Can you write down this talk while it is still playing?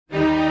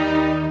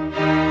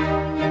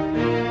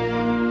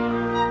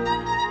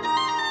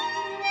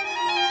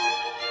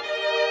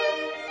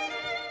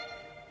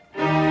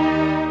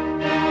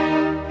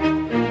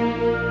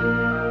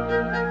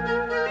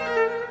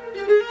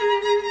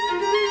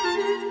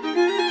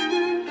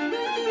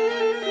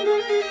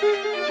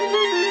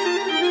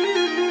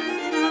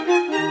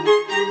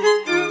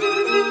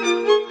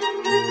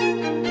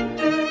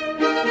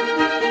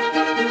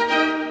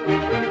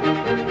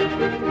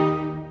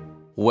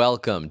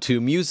Welcome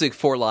to Music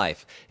for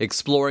Life,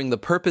 exploring the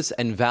purpose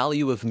and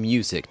value of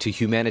music to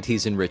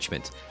humanity's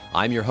enrichment.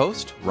 I'm your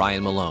host,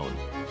 Ryan Malone.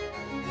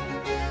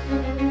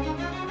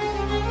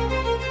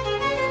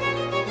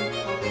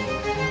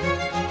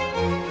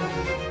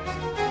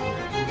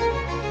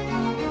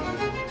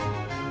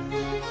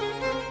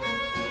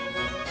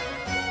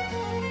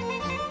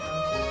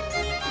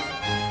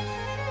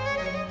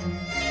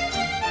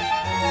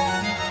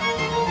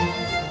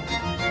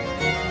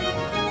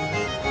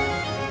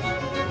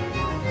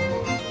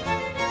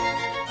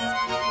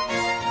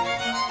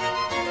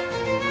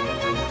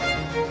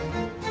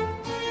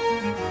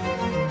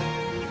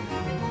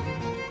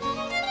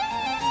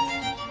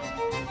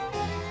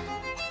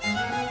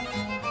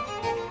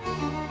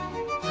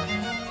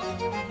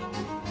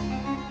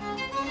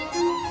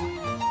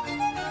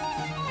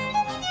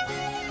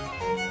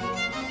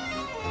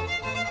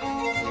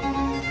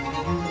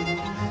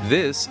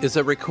 This is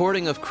a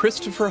recording of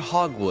Christopher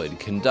Hogwood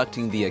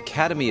conducting the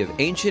Academy of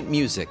Ancient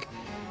Music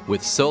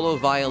with solo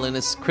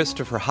violinists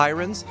Christopher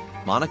Hirons,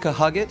 Monica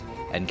Huggett,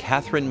 and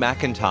Catherine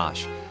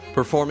McIntosh,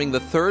 performing the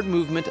third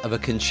movement of a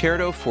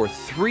concerto for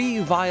 3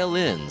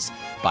 violins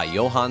by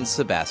Johann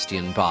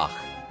Sebastian Bach.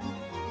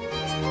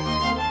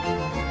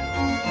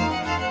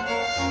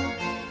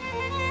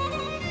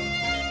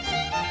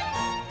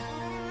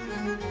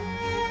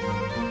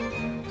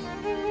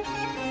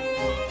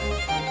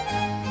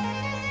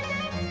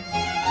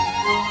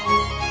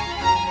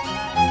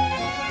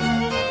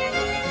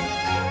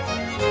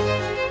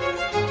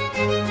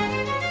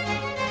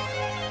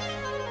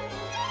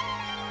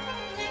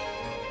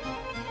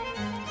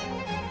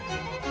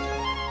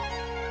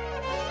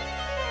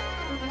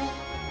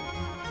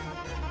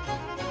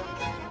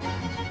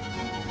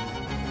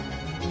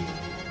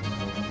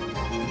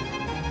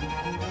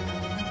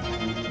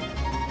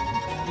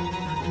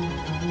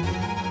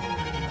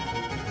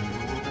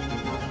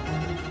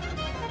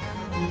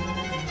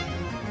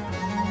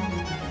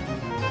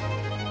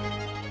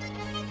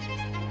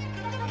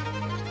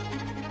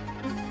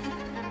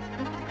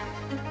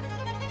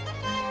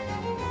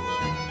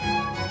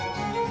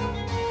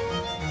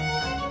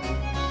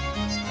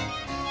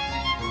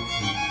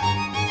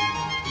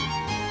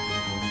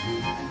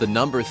 The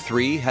number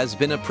 3 has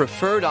been a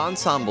preferred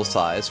ensemble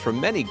size for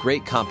many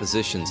great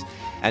compositions,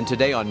 and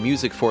today on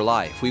Music for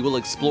Life, we will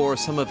explore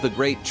some of the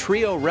great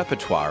trio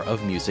repertoire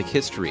of music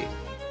history.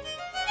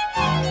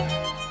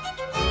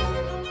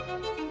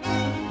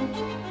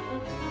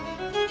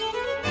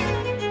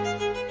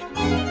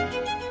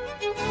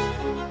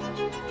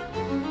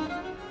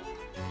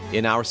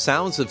 In our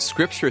Sounds of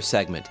Scripture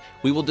segment,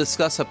 we will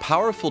discuss a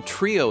powerful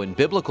trio in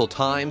biblical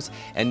times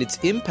and its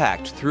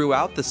impact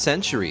throughout the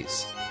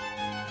centuries.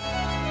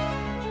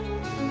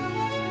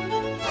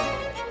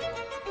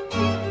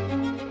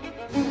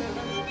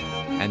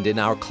 And in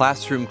our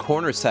Classroom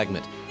Corner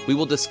segment, we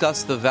will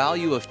discuss the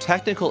value of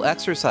technical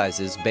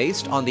exercises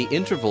based on the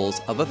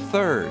intervals of a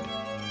third.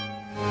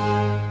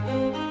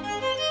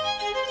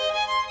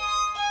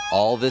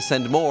 All this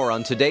and more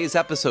on today's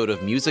episode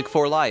of Music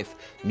for Life,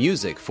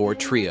 Music for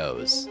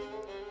Trios.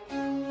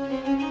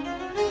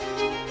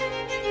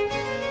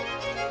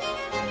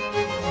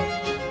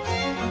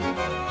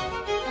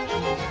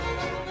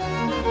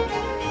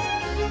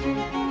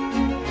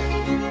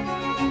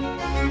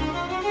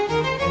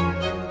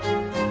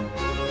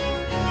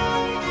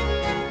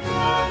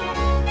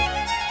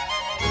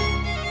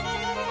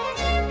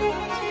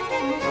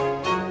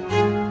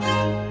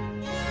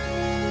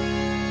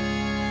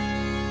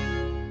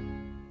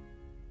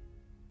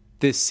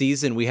 This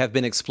season, we have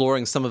been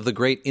exploring some of the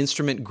great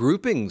instrument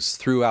groupings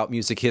throughout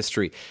music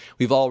history.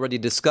 We've already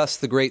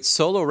discussed the great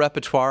solo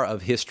repertoire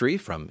of history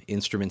from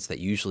instruments that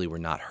usually were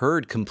not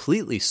heard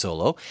completely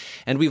solo,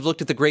 and we've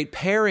looked at the great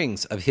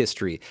pairings of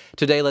history.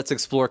 Today, let's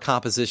explore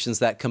compositions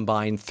that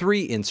combine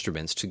 3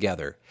 instruments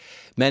together.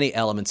 Many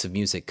elements of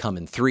music come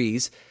in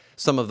threes.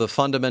 Some of the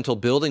fundamental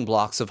building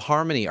blocks of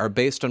harmony are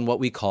based on what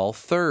we call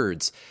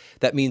thirds.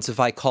 That means if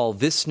I call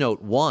this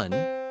note 1,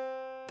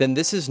 then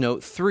this is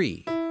note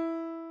 3.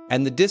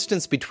 And the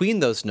distance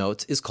between those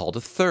notes is called a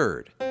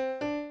third.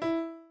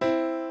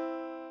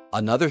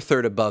 Another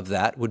third above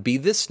that would be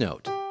this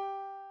note.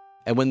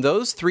 And when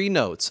those 3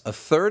 notes, a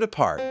third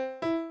apart,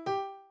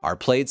 are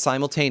played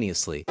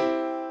simultaneously,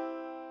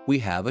 we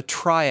have a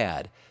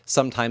triad,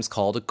 sometimes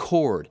called a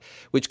chord,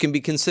 which can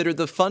be considered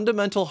the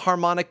fundamental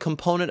harmonic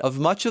component of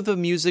much of the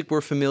music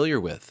we're familiar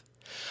with.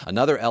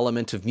 Another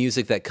element of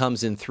music that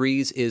comes in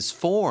threes is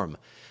form.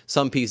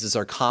 Some pieces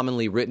are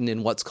commonly written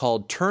in what's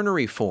called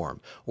ternary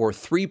form, or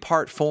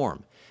 3-part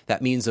form.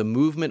 That means a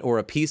movement or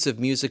a piece of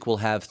music will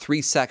have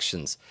 3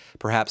 sections,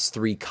 perhaps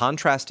 3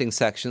 contrasting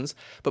sections,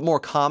 but more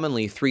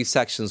commonly 3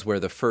 sections where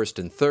the first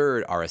and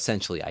third are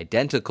essentially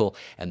identical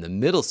and the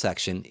middle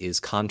section is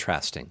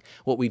contrasting,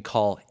 what we'd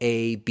call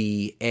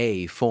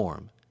ABA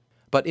form.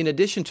 But in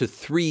addition to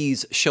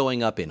threes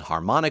showing up in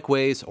harmonic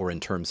ways or in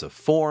terms of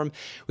form,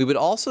 we would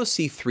also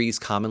see threes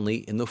commonly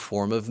in the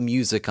form of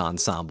music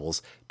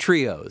ensembles,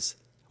 trios.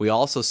 We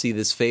also see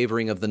this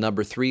favoring of the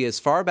number 3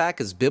 as far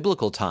back as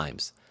biblical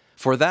times.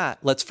 For that,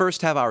 let's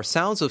first have our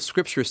Sounds of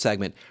Scripture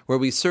segment where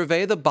we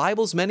survey the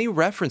Bible's many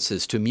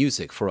references to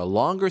music for a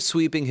longer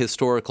sweeping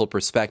historical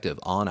perspective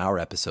on our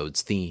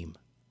episode's theme.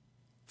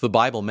 The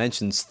Bible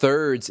mentions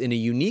thirds in a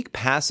unique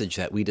passage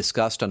that we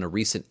discussed on a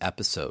recent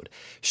episode.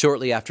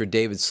 Shortly after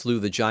David slew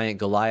the giant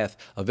Goliath,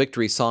 a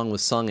victory song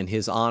was sung in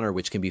his honor,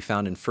 which can be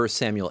found in 1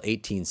 Samuel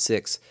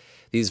 18:6.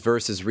 These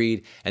verses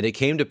read, "And it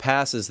came to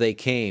pass as they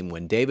came,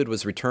 when David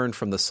was returned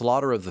from the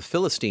slaughter of the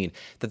Philistine,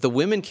 that the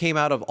women came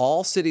out of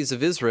all cities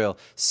of Israel,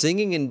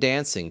 singing and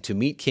dancing to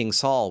meet King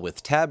Saul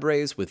with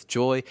tabrets, with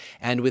joy,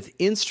 and with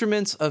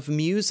instruments of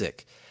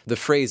music." The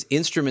phrase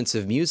instruments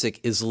of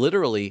music is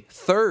literally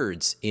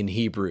thirds in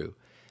Hebrew.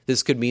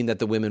 This could mean that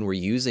the women were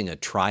using a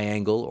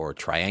triangle or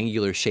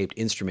triangular-shaped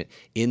instrument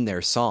in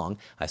their song.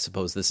 I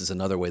suppose this is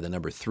another way the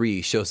number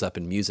 3 shows up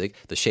in music,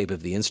 the shape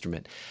of the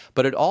instrument.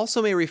 But it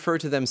also may refer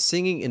to them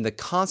singing in the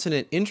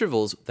consonant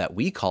intervals that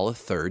we call a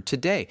third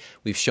today.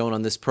 We've shown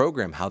on this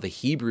program how the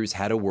Hebrews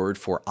had a word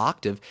for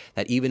octave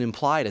that even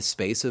implied a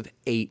space of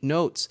 8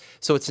 notes.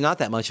 So it's not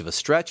that much of a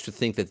stretch to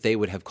think that they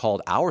would have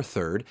called our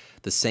third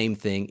the same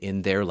thing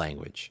in their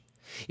language.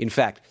 In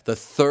fact, the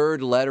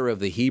third letter of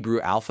the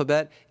Hebrew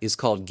alphabet is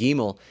called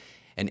Gimel,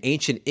 an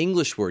ancient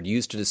English word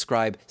used to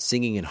describe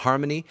singing in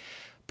harmony,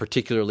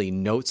 particularly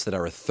notes that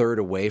are a third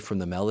away from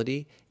the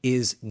melody,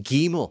 is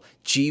Gimel,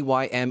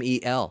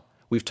 G-Y-M-E-L.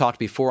 We've talked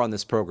before on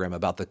this program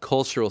about the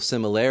cultural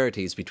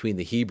similarities between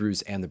the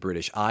Hebrews and the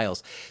British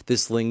Isles,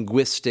 this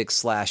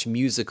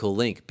linguistic/musical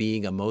link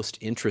being a most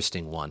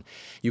interesting one.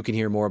 You can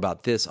hear more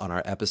about this on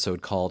our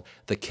episode called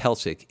The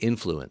Celtic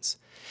Influence.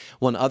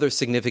 One other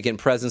significant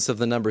presence of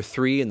the number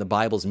 3 in the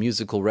Bible's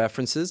musical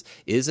references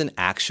is an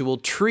actual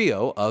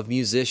trio of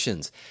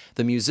musicians.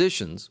 The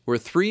musicians were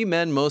 3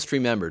 men most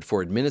remembered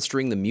for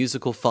administering the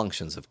musical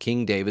functions of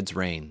King David's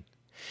reign.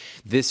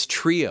 This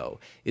trio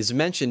is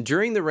mentioned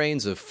during the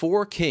reigns of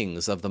 4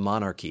 kings of the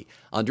monarchy,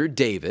 under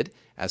David,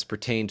 as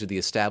pertained to the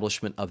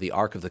establishment of the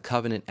Ark of the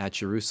Covenant at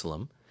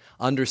Jerusalem,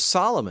 under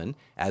Solomon,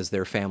 as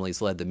their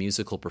families led the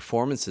musical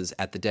performances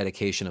at the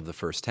dedication of the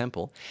First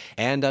Temple,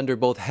 and under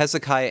both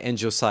Hezekiah and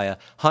Josiah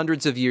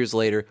hundreds of years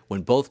later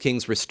when both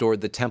kings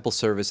restored the temple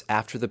service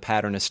after the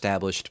pattern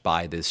established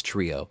by this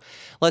trio.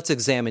 Let's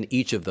examine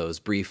each of those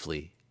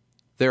briefly.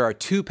 There are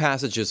 2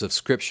 passages of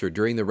Scripture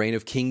during the reign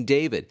of King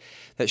David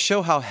that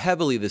show how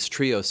heavily this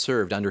trio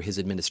served under his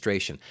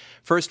administration.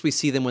 First, we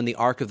see them when the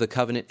Ark of the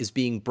Covenant is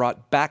being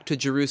brought back to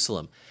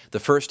Jerusalem. The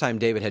first time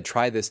David had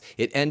tried this,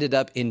 it ended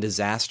up in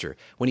disaster.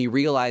 When he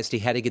realized he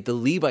had to get the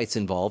Levites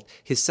involved,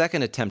 his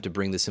second attempt to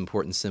bring this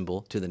important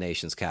symbol to the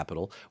nation's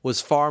capital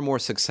was far more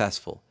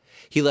successful.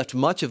 He left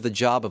much of the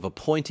job of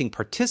appointing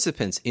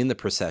participants in the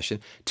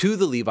procession to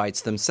the Levites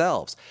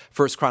themselves.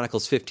 1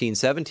 Chronicles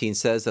 15:17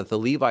 says that the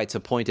Levites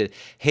appointed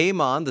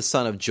Heman the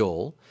son of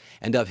Joel,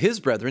 and of his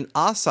brethren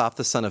Asaph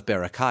the son of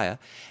Berechiah,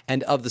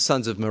 and of the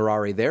sons of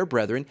Merari their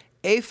brethren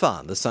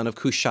Aphan the son of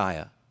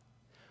Cushiah.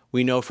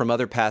 We know from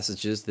other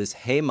passages this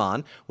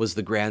Heman was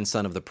the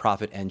grandson of the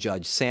prophet and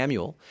judge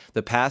Samuel.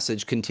 The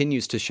passage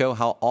continues to show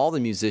how all the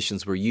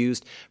musicians were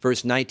used.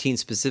 Verse 19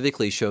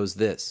 specifically shows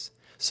this.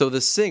 So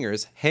the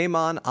singers,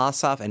 Heman,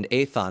 Asaph, and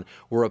Athan,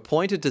 were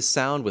appointed to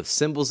sound with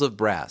cymbals of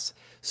brass.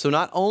 So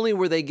not only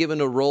were they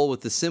given a role with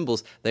the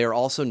cymbals, they are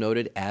also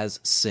noted as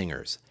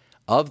singers.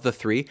 Of the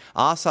 3,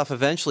 Asaph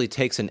eventually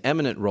takes an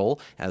eminent role,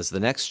 as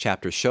the next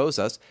chapter shows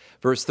us.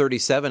 Verse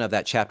 37 of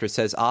that chapter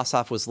says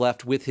Asaph was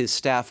left with his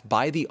staff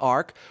by the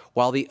ark,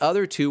 while the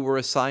other 2 were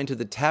assigned to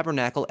the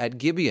tabernacle at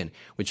Gibeon,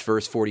 which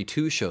verse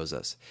 42 shows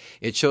us.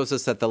 It shows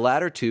us that the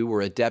latter 2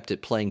 were adept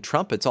at playing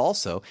trumpets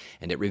also,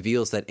 and it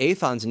reveals that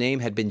Athan's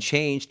name had been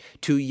changed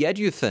to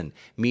Yeduthun,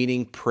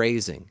 meaning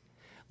praising.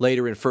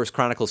 Later in 1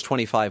 Chronicles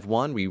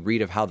 25:1, we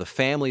read of how the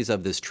families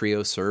of this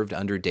trio served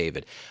under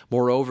David.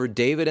 Moreover,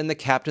 David and the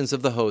captains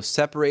of the host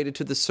separated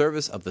to the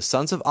service of the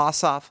sons of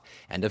Asaph,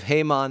 and of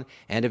Heman,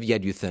 and of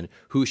Yeduthun,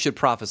 who should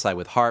prophesy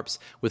with harps,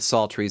 with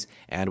psalteries,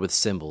 and with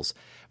cymbals.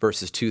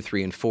 Verses 2,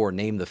 3, and 4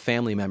 name the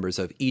family members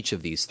of each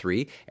of these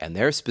 3 and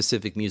their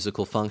specific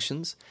musical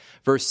functions.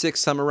 Verse 6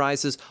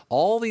 summarizes,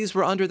 all these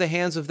were under the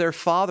hands of their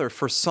father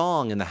for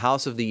song in the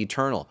house of the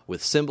Eternal,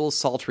 with cymbals,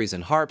 psalteries,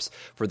 and harps,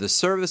 for the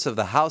service of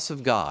the house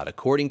of God,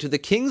 according to the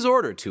king's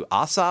order to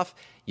Asaph,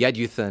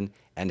 Yeduthun,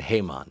 and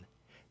Heman.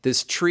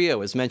 This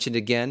trio is mentioned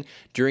again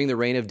during the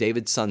reign of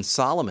David's son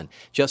Solomon.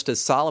 Just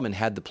as Solomon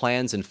had the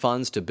plans and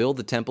funds to build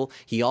the temple,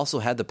 he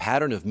also had the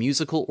pattern of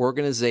musical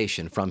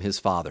organization from his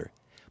father.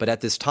 But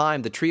at this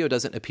time, the trio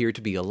doesn't appear to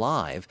be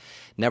alive.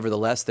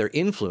 Nevertheless, their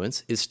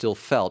influence is still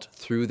felt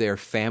through their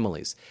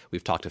families.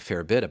 We've talked a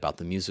fair bit about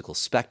the musical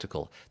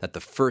spectacle that the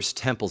first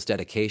temple's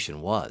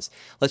dedication was.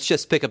 Let's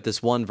just pick up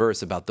this one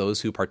verse about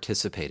those who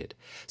participated.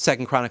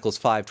 2 Chronicles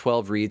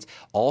 5:12 reads,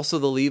 also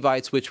the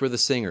Levites which were the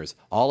singers,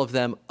 all of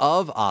them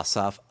of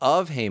Asaph,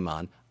 of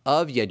Heman,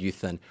 of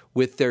Yeduthun,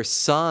 with their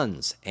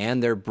sons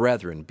and their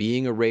brethren,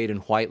 being arrayed in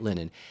white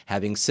linen,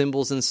 having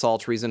cymbals and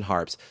psalteries and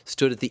harps,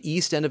 stood at the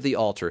east end of the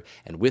altar,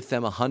 and with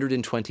them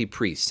 120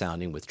 priests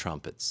sounding with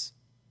trumpets.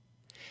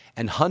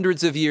 And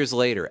hundreds of years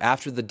later,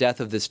 after the death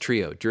of this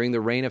trio, during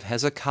the reign of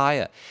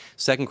Hezekiah,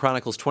 2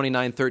 Chronicles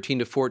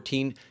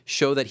 29:13-14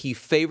 show that he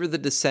favored the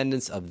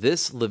descendants of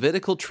this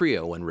Levitical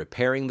trio when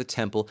repairing the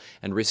temple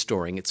and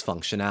restoring its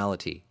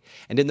functionality.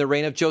 And in the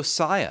reign of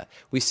Josiah,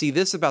 we see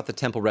this about the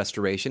temple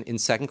restoration in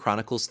 2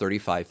 Chronicles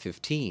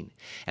 35:15.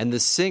 And the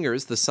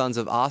singers, the sons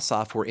of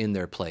Asaph, were in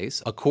their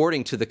place,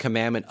 according to the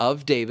commandment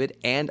of David,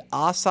 and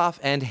Asaph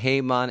and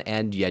Heman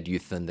and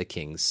Jeduthun, the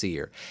king's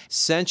seer.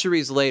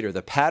 Centuries later,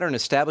 the pattern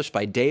established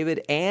by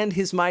David and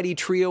his mighty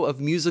trio of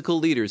musical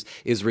leaders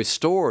is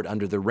restored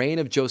under the reign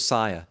of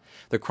Josiah.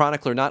 The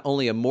chronicler not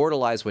only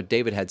immortalized what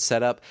David had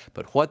set up,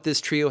 but what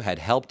this trio had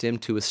helped him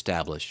to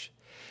establish.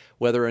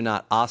 Whether or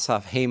not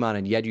Asaph, Heman,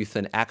 and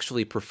Jeduthun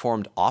actually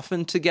performed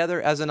often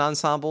together as an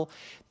ensemble,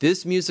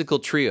 this musical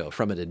trio,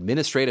 from an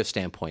administrative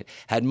standpoint,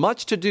 had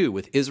much to do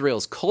with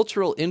Israel's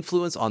cultural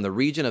influence on the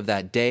region of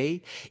that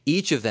day.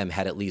 Each of them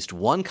had at least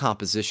one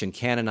composition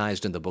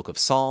canonized in the book of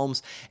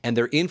Psalms, and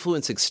their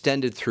influence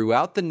extended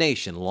throughout the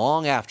nation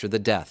long after the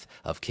death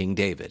of King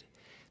David.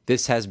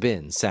 This has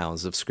been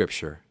Sounds of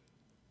Scripture.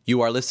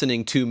 You are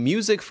listening to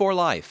Music for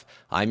Life.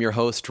 I'm your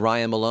host,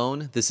 Ryan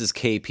Malone. This is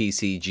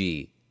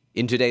KPCG.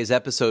 In today's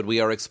episode,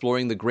 we are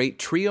exploring the great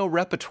trio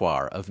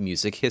repertoire of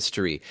music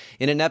history.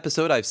 In an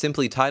episode I've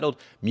simply titled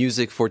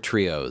Music for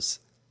Trios.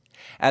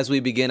 As we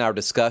begin our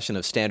discussion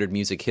of standard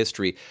music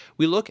history,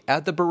 we look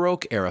at the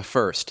Baroque era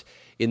first.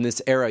 In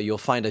this era, you'll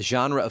find a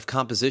genre of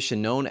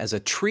composition known as a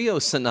trio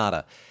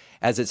sonata.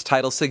 As its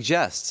title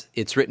suggests,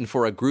 it's written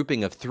for a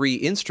grouping of three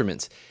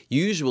instruments,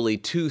 usually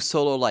two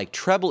solo-like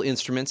treble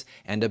instruments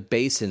and a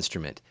bass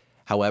instrument.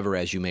 However,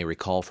 as you may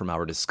recall from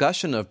our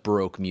discussion of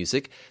Baroque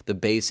music, the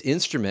bass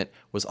instrument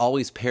was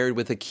always paired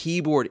with a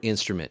keyboard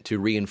instrument to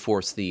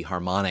reinforce the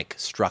harmonic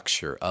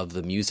structure of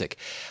the music,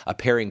 a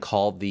pairing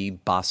called the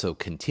basso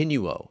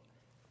continuo.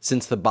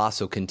 Since the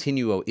basso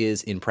continuo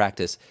is, in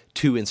practice,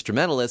 two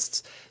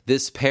instrumentalists,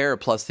 this pair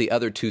plus the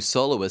other two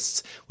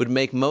soloists would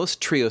make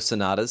most trio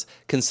sonatas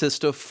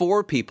consist of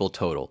four people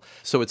total,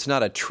 so it's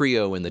not a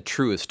trio in the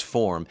truest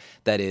form,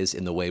 that is,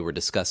 in the way we're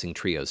discussing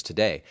trios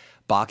today.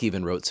 Bach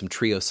even wrote some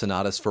trio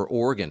sonatas for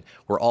organ,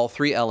 where all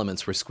three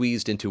elements were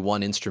squeezed into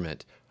one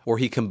instrument, or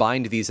he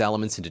combined these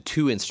elements into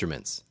two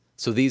instruments.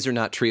 So these are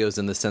not trios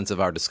in the sense of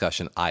our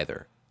discussion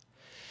either.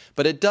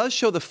 But it does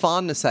show the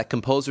fondness that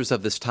composers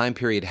of this time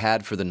period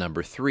had for the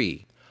number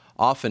three.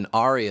 Often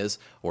arias,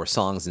 or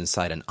songs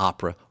inside an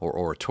opera or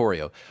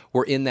oratorio,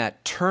 were in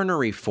that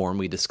ternary form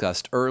we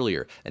discussed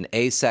earlier, an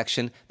A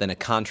section, then a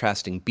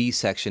contrasting B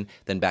section,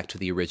 then back to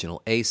the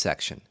original A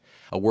section.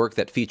 A work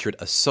that featured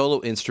a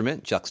solo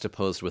instrument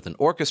juxtaposed with an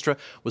orchestra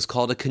was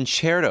called a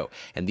concerto,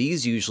 and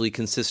these usually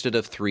consisted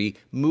of three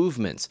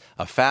movements,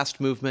 a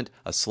fast movement,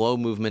 a slow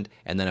movement,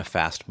 and then a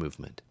fast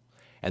movement.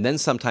 And then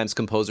sometimes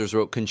composers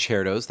wrote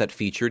concertos that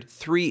featured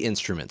three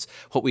instruments,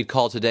 what we'd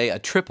call today a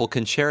triple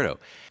concerto.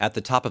 At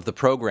the top of the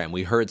program,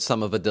 we heard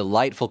some of a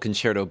delightful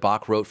concerto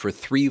Bach wrote for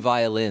three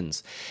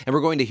violins, and we're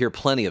going to hear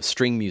plenty of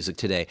string music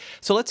today.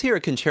 So let's hear a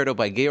concerto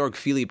by Georg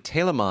Philipp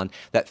Telemann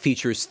that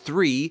features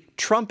three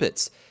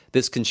trumpets.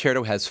 This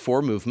concerto has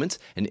four movements,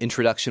 an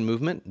introduction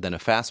movement, then a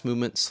fast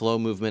movement, slow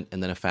movement,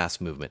 and then a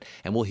fast movement.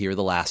 And we'll hear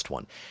the last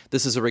one.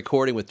 This is a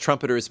recording with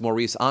trumpeters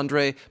Maurice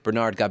André,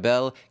 Bernard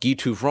Gabel, Guy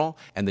Touvron,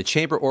 and the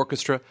chamber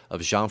orchestra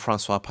of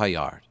Jean-François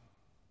Paillard.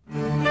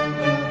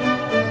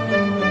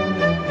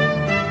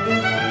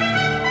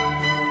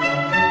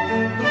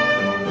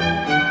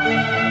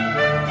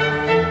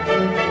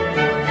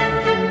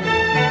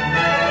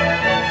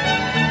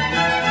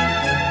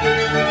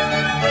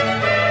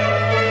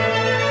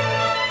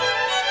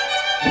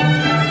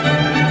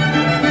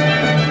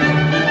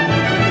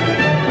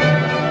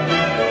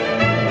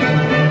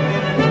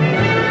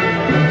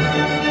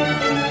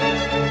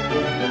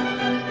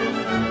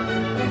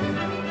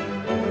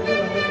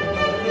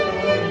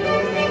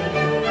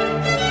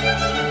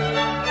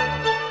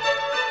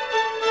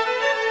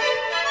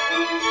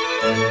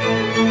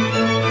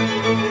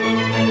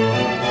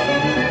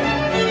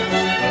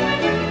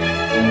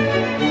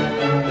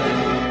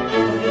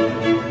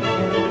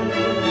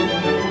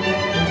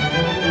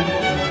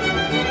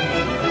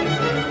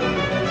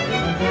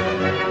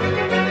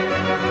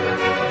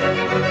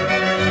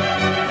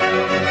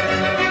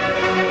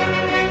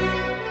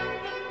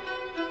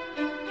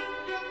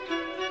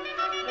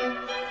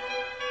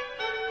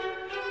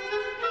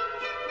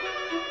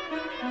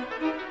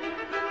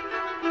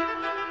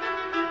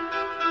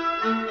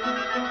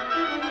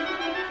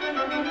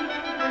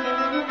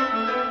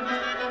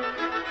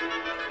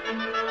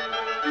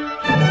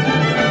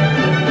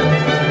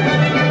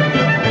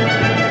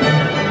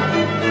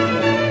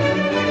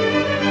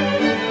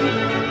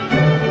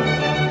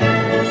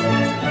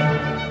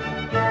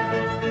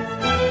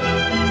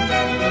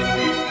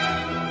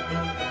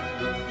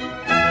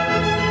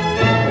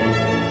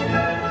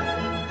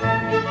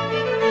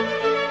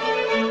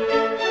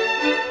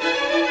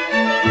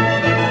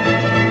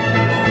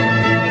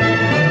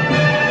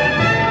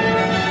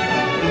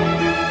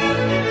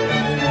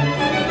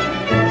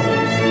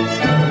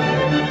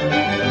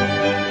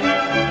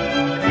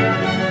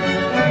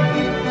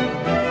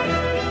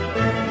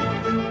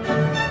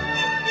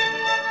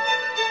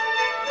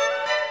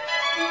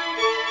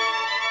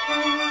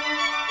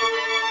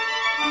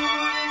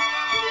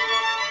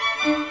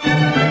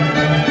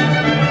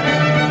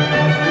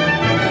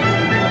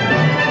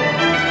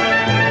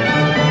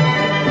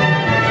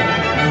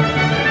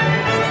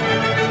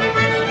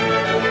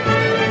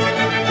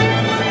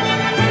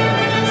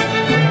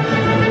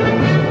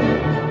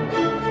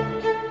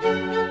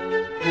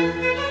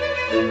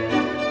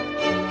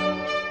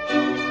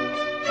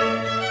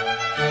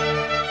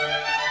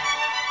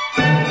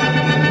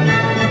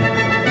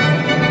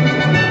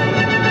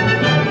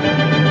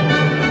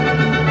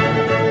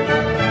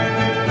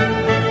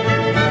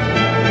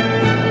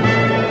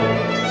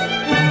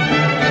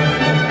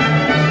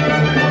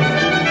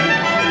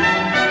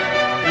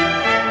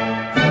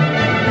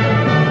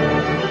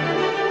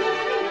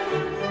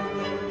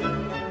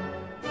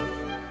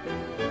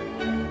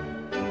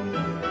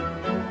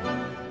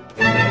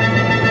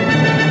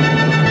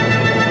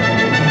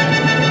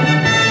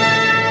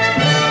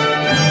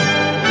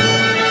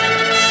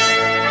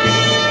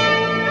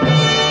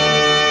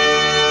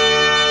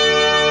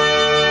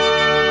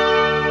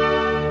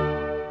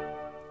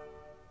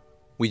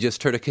 We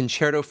just heard a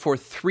concerto for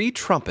 3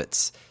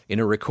 trumpets in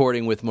a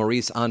recording with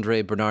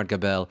Maurice-André Bernard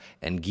Gabel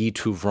and Guy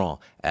Touvrant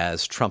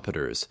as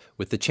trumpeters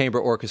with the chamber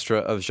orchestra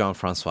of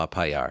Jean-François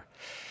Paillard.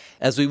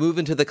 As we move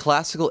into the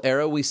classical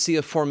era, we see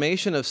a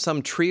formation of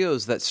some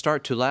trios that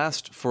start to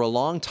last for a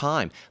long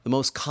time. The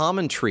most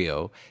common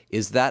trio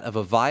is that of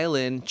a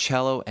violin,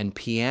 cello, and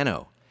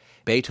piano.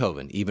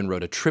 Beethoven even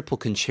wrote a triple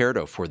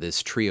concerto for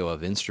this trio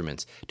of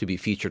instruments to be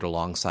featured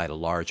alongside a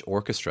large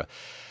orchestra.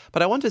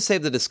 But I want to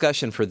save the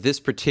discussion for this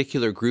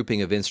particular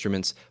grouping of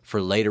instruments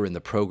for later in the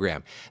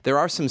program. There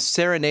are some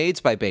serenades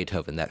by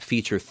Beethoven that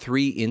feature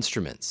 3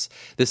 instruments.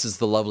 This is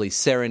the lovely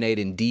Serenade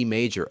in D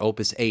major,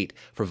 Opus 8,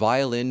 for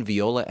violin,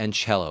 viola, and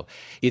cello.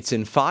 It's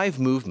in 5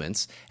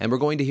 movements, and we're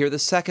going to hear the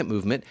second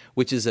movement,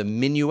 which is a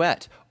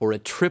minuet, or a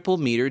triple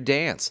meter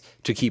dance,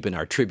 to keep in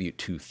our tribute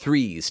to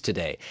threes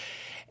today.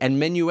 And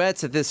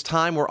minuets at this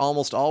time were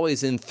almost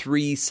always in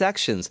 3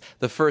 sections,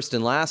 the first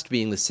and last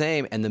being the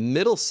same, and the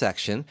middle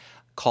section,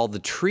 called the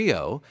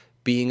trio,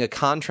 being a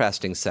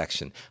contrasting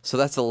section. So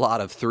that's a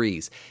lot of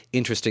 3s.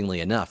 Interestingly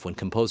enough, when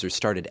composers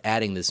started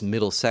adding this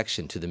middle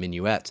section to the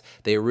minuets,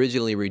 they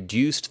originally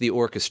reduced the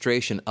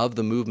orchestration of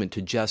the movement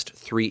to just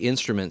 3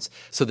 instruments,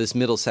 so this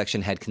middle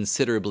section had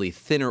considerably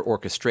thinner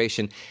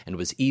orchestration and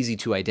was easy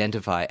to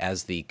identify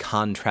as the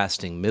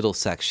contrasting middle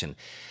section.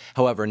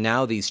 However,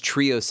 now these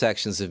trio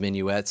sections of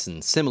minuets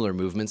and similar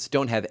movements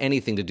don't have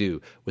anything to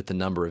do with the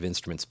number of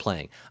instruments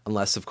playing,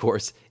 unless, of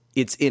course,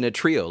 it's in a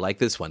trio like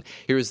this one.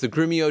 Here is the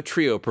Grumio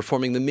Trio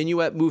performing the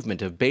minuet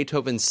movement of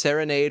Beethoven's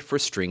Serenade for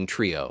String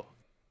Trio.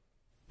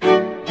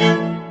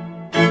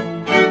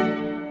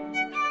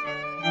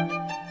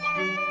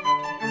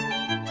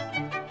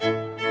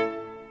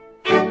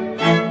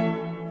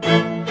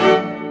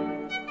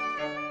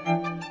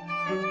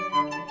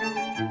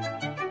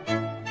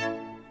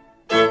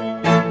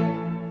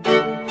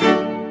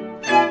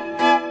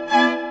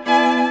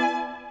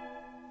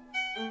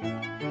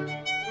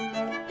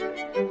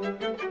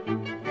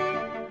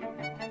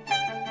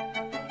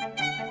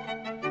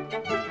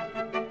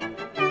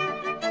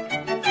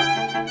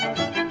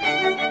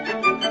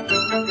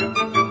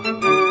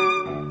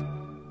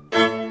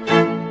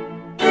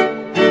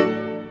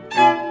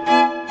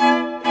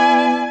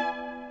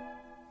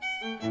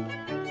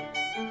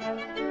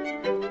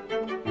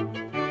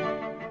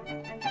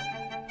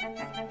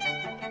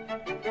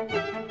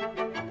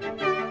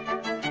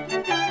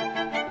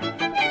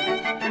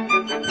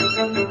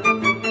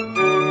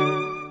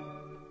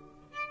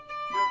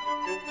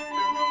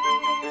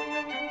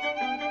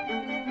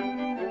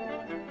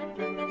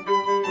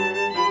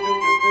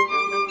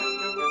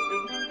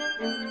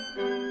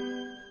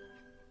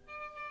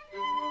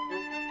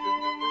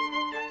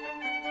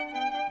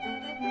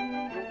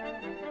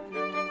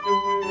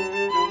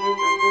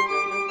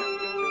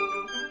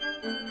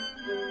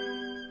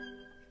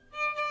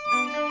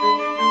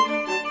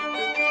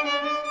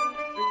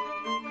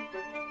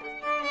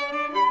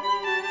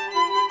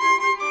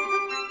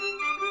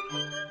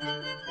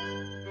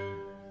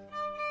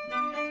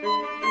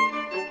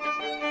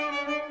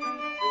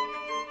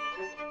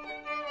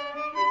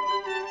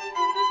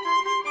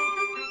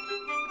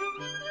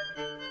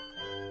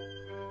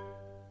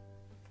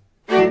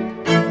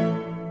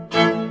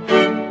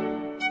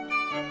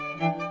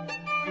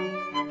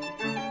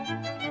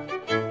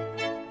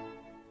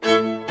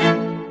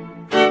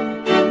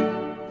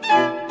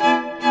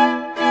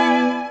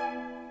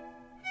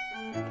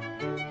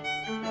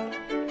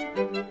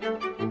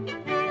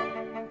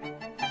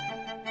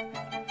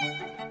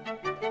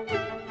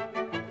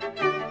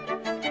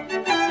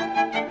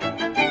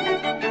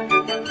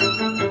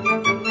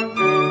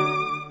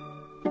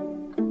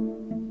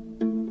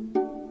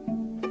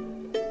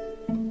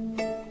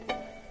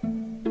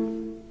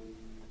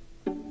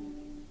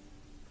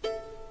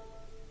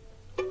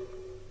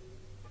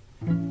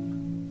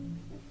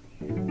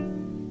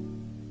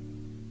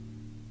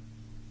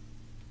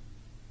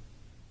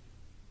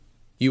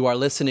 You are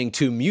listening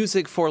to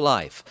Music for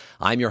Life.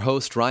 I'm your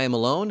host, Ryan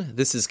Malone.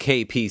 This is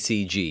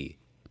KPCG.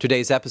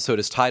 Today's episode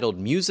is titled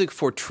Music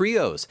for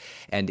Trios,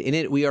 and in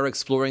it we are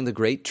exploring the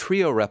great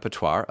trio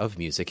repertoire of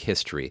music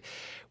history.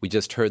 We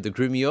just heard the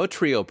Grumio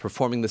Trio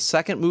performing the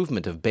second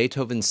movement of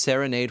Beethoven's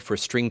Serenade for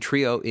String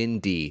Trio in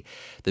D.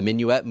 The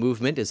minuet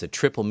movement is a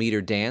triple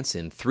meter dance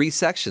in 3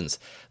 sections,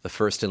 the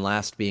first and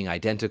last being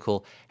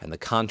identical, and the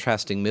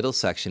contrasting middle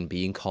section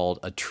being called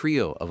a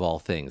trio of all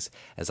things,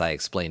 as I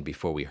explained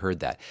before we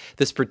heard that.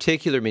 This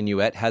particular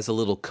minuet has a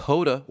little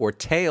coda or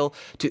tail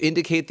to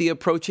indicate the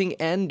approaching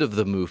end of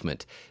the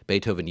movement.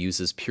 Beethoven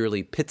uses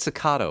purely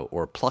pizzicato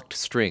or plucked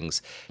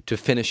strings to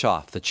finish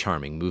off the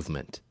charming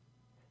movement.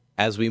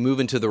 As we move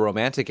into the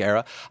Romantic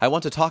era, I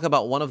want to talk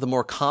about one of the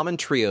more common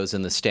trios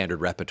in the standard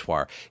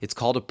repertoire. It's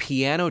called a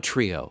piano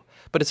trio.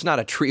 But it's not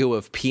a trio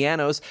of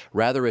pianos,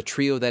 rather a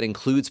trio that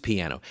includes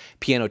piano.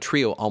 Piano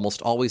trio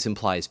almost always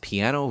implies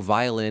piano,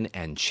 violin,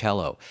 and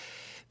cello.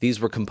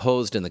 These were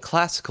composed in the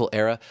classical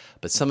era,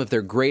 but some of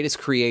their greatest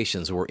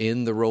creations were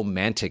in the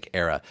Romantic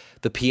era.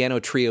 The Piano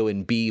Trio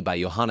in B by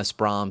Johannes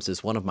Brahms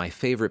is one of my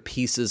favorite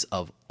pieces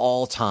of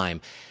all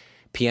time.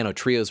 Piano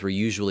trios were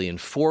usually in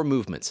 4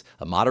 movements: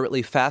 a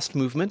moderately fast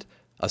movement,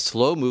 a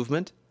slow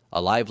movement, a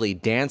lively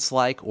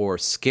dance-like or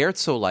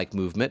scherzo-like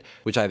movement,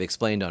 which I've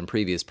explained on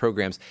previous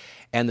programs,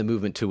 and the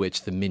movement to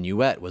which the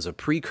minuet was a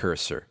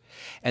precursor,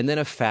 and then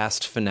a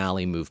fast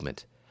finale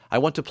movement. I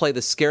want to play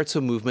the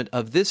scherzo movement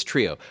of this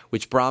trio,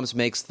 which Brahms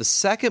makes the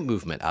second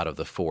movement out of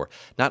the 4.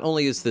 Not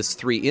only is this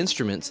 3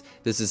 instruments,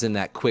 this is in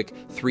that quick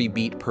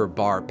 3-beat per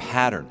bar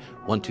pattern.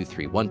 1, 2,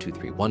 3, 1, 2,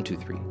 3, 1, 2,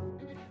 3.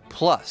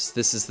 Plus,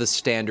 this is the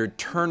standard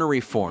ternary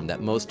form that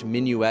most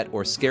minuet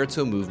or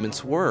scherzo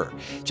movements were,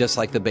 just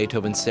like the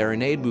Beethoven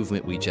Serenade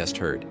movement we just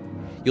heard.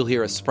 You'll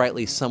hear a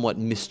sprightly, somewhat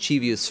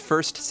mischievous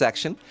first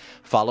section,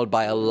 followed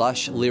by a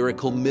lush,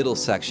 lyrical middle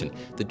section,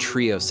 the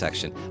trio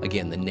section,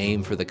 again, the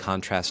name for the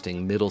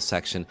contrasting middle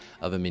section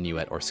of a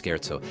minuet or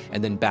scherzo,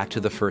 and then back to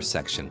the first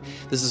section.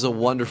 This is a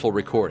wonderful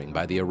recording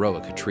by the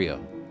Eroica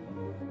Trio.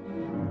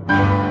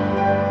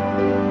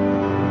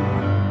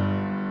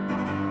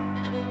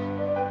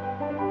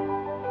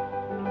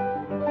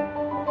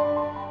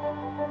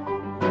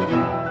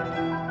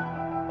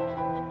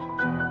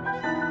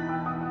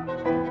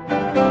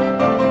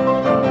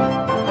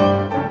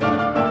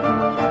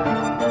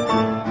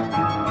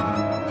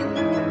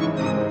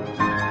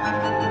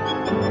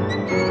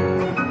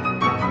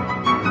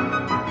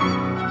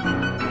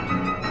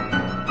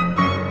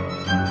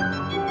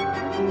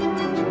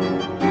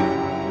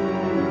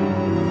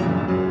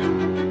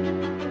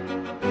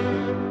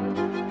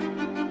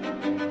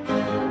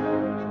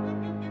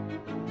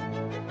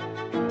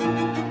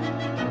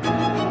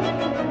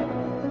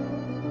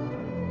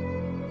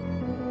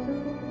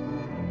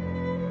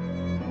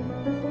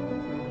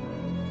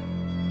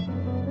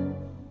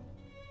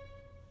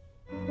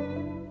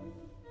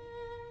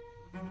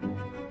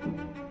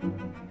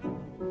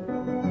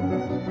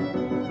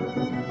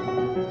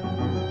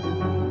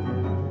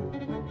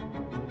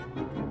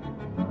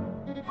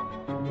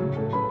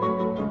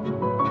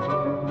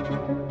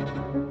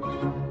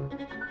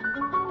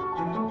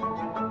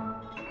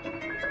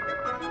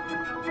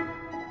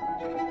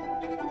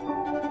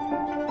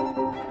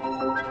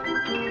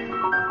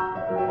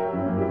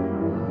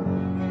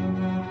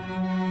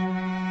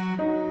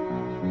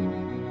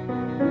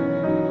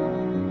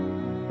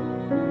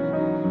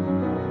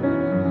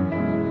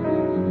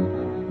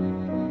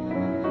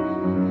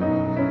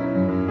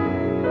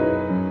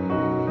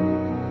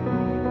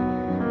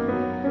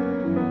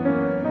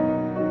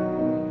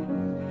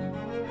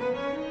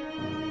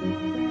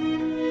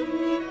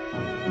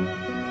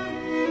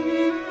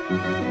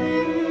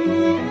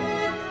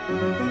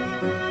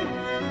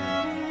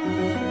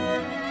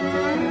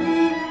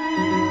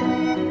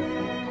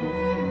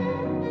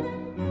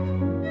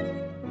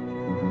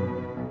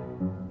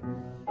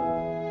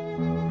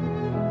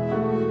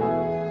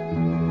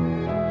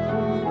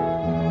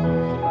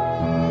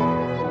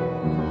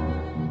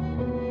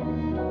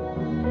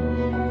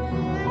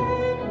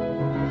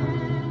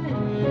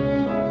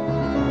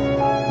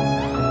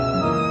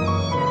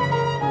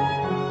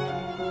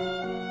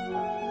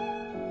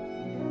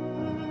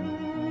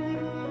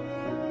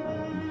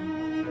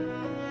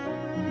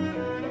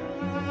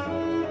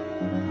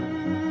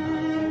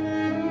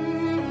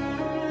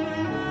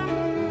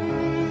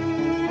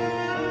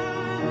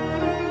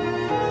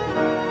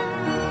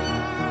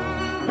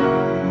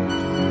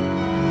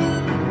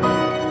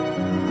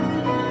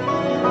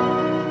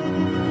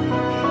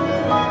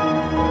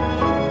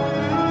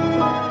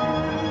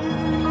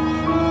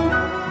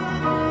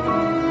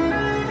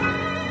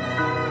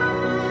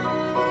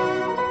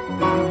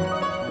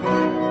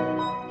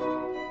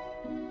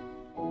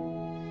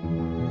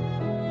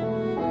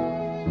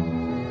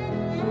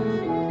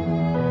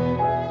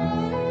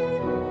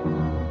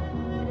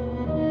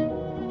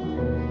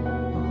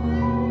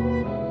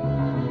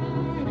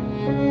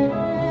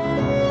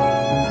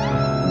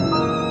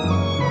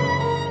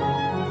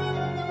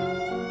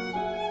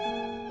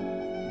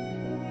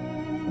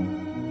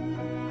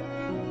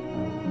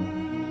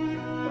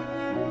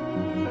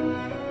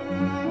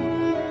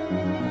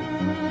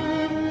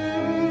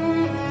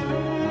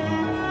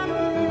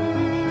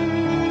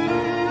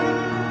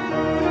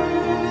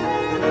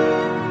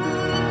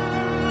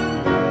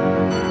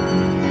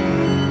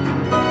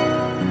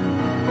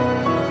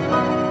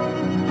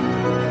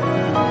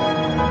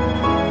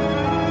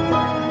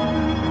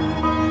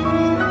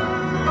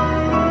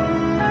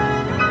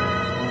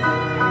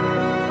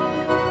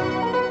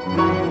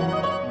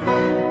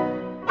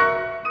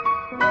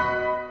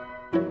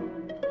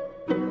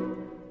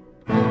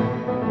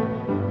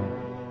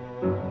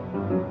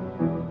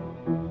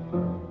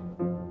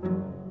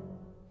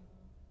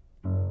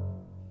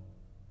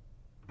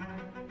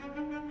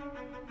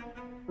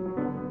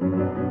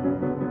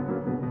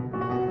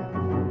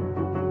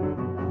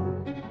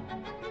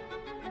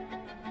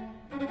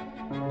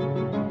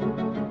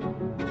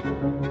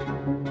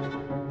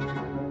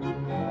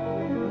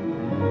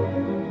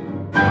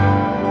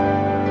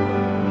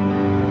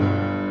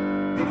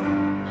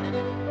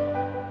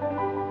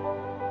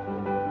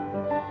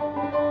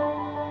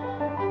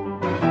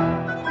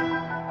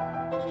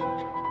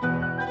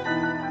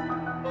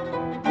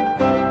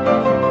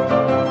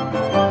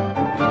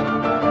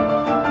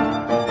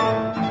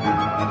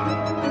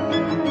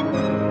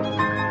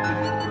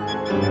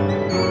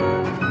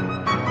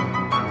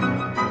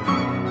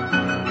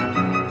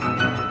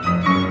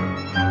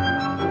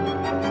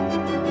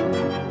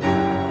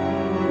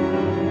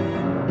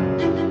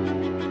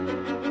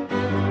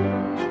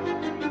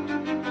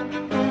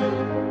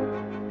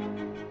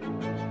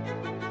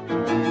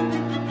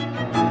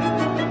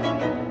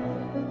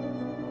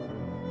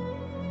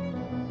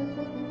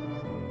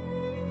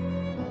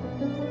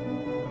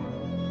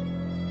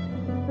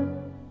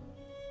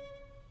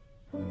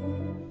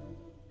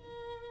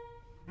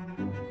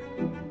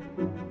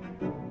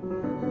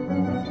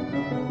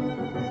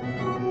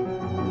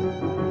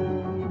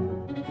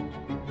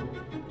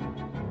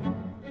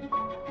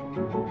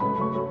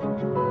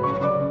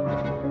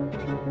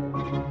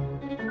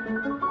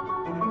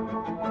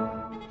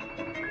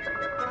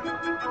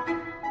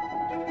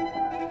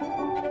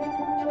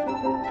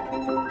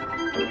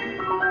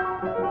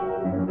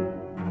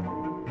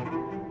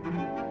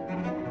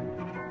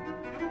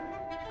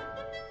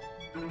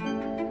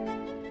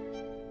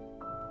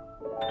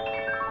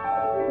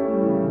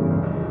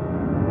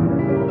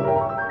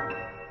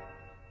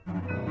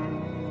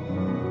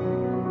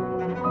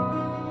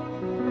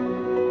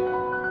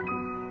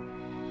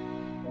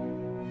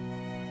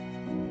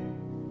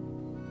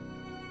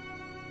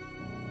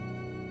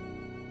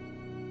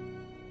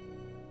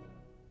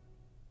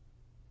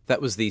 That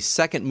was the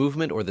second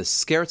movement, or the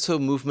scherzo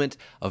movement,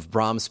 of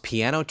Brahms'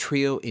 Piano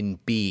Trio in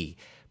B,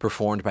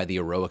 performed by the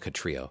Eroica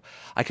Trio.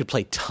 I could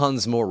play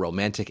tons more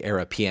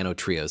Romantic-era piano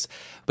trios,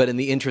 but in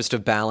the interest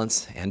of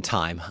balance and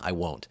time, I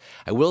won't.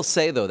 I will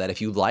say, though, that if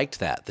you liked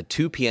that, the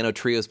two piano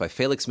trios by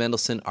Felix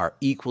Mendelssohn are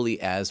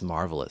equally as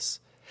marvelous.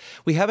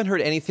 We haven't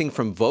heard anything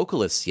from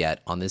vocalists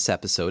yet on this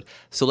episode,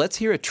 so let's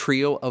hear a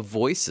trio of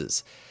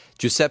voices.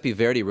 Giuseppe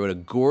Verdi wrote a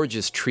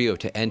gorgeous trio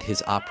to end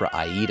his opera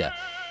Aida.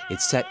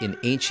 It's set in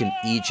ancient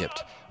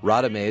Egypt.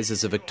 Radames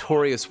is a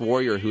victorious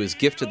warrior who is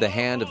gifted the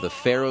hand of the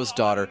pharaoh's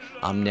daughter,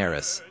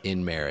 Amneris,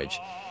 in marriage.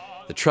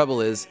 The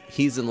trouble is,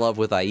 he's in love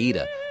with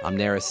Aida,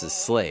 Amneris'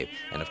 slave,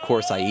 and of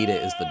course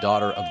Aida is the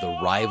daughter of the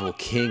rival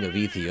king of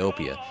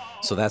Ethiopia,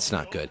 so that's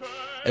not good.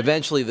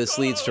 Eventually, this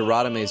leads to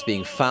Radames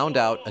being found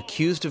out,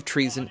 accused of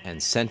treason,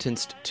 and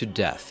sentenced to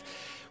death.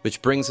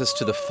 Which brings us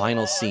to the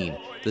final scene.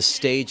 The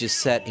stage is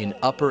set in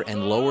upper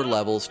and lower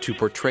levels to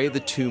portray the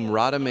tomb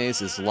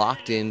Radames is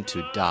locked in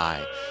to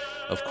die.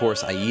 Of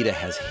course, Aida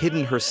has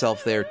hidden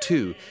herself there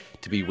too,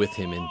 to be with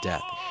him in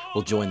death.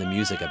 We'll join the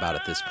music about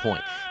at this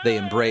point. They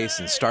embrace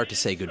and start to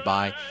say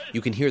goodbye.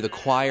 You can hear the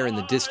choir in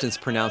the distance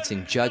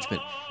pronouncing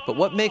judgment. But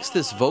what makes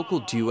this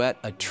vocal duet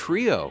a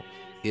trio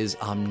is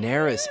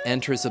Amneris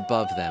enters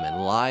above them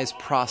and lies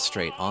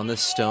prostrate on the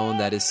stone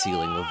that is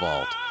sealing the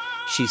vault.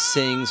 She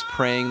sings,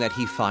 praying that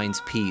he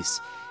finds peace.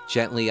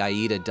 Gently,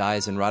 Aida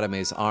dies in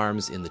Radames'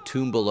 arms in the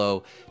tomb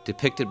below,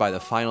 depicted by the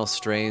final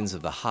strains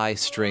of the high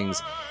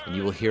strings, and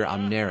you will hear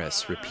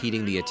Amneris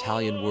repeating the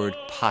Italian word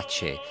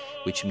pace,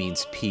 which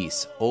means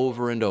peace,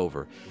 over and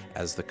over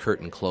as the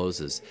curtain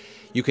closes.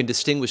 You can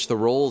distinguish the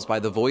roles by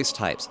the voice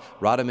types.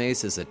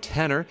 Radames is a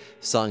tenor,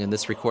 sung in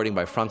this recording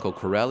by Franco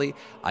Corelli.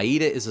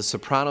 Aida is a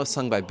soprano,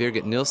 sung by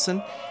Birgit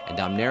Nilsson. And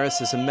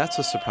Amneris is a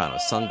mezzo-soprano,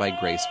 sung by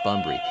Grace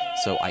Bumbry.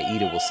 So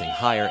Aida will sing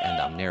higher and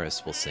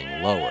Amneris will sing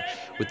lower,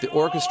 with the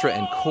orchestra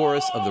and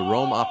chorus of the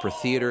Rome Opera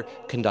Theater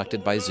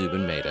conducted by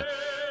Zubin Mehta.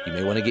 You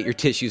may want to get your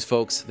tissues,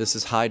 folks. This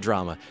is High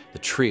Drama, the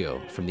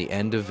trio from the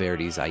end of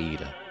Verdi's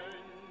Aida.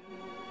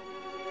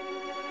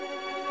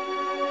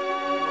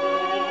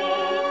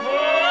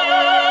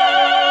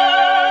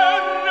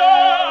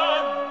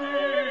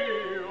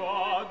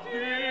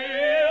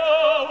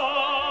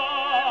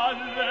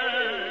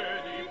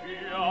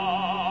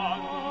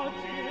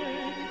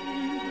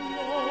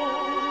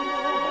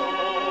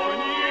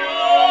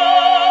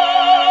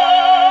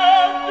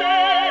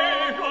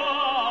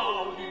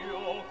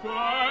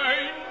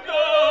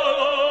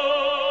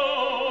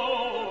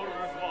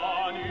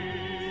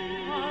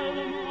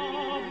 Hallelujah.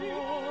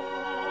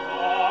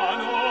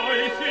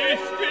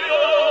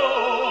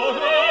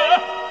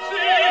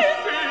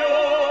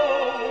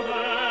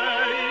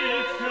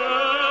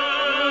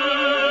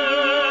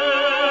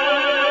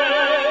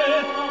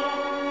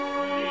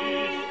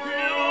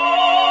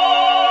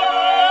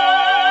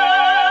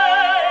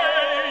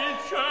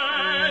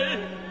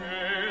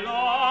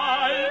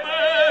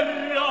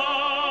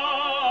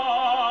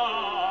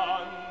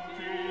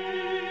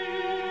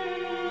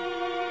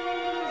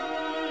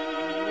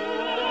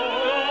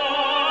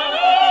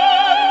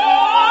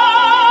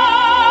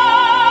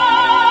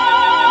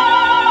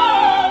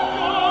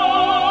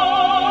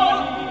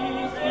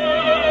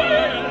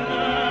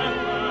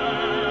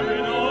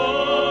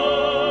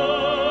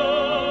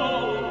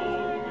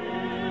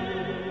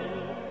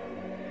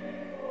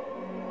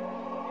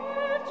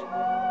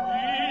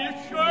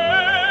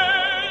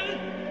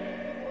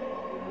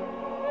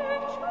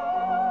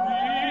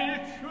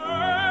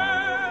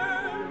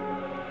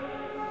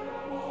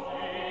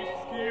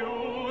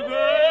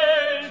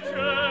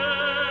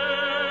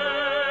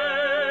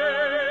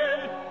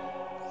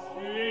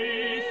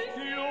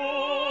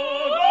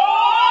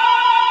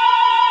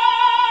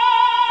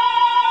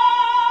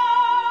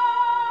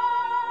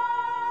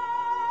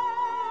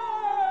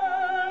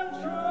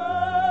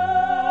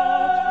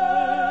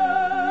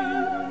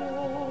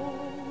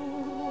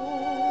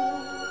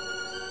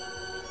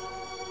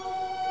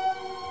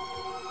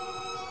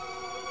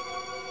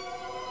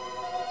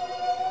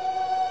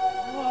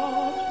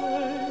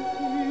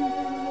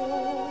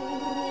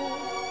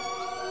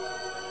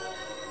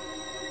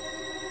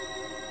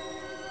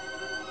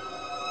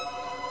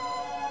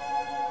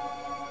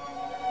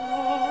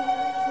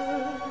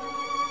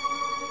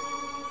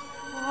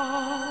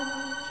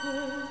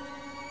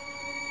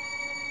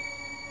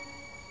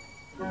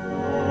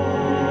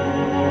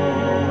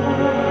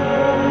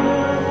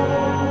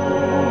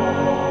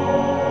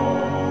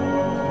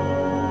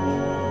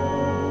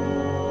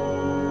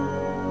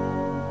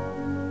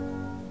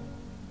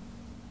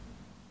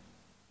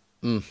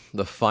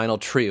 the final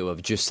trio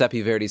of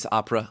Giuseppe Verdi's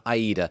opera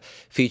Aida,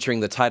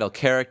 featuring the title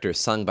character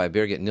sung by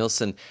Birgit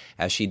Nilsson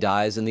as she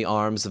dies in the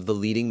arms of the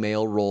leading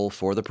male role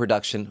for the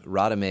production,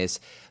 Radames,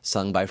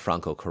 sung by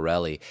Franco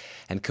Corelli.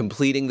 And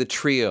completing the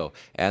trio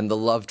and the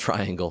love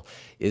triangle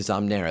is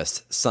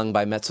Amneris, sung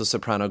by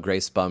mezzo-soprano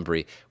Grace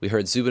Bumbry. We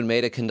heard Zubin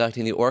Mehta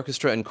conducting the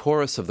orchestra and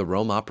chorus of the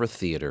Rome Opera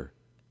Theater.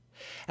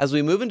 As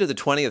we move into the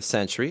 20th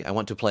century, I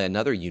want to play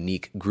another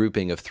unique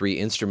grouping of three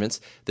instruments,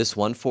 this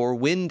one for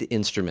wind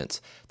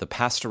instruments, the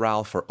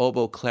Pastorale for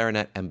oboe,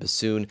 clarinet, and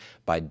bassoon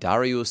by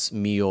Darius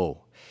Milhaud.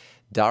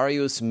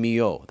 Darius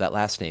Milhaud, that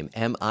last name,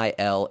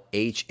 Milhaud,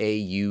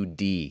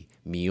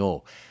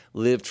 Milhaud,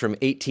 lived from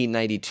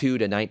 1892 to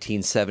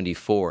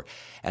 1974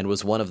 and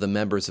was one of the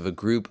members of a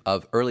group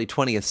of early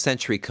 20th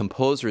century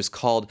composers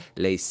called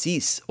Les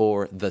Six,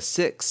 or the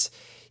Six.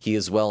 He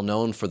is well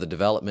known for the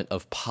development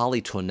of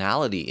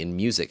polytonality in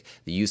music,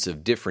 the use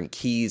of different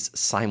keys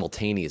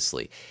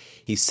simultaneously.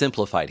 He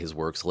simplified his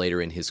works later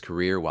in his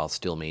career while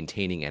still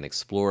maintaining and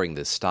exploring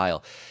this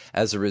style.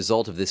 As a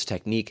result of this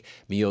technique,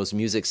 Milhaud's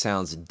music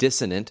sounds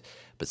dissonant,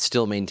 but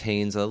still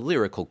maintains a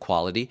lyrical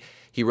quality.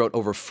 He wrote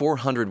over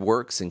 400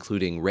 works,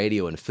 including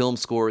radio and film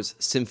scores,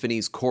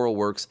 symphonies, choral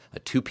works, a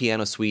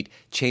 2-piano suite,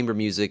 chamber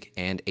music,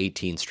 and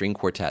 18 string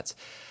quartets.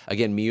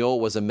 Again, Milhaud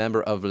was a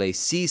member of Les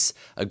Six,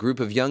 a group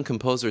of young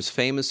composers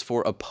famous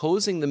for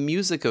opposing the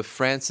music of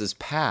France's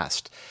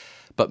past.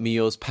 But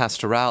Milhaud's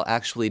Pastorale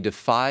actually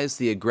defies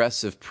the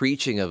aggressive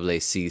preaching of Les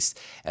Six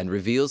and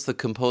reveals the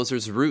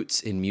composer's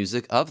roots in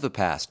music of the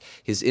past,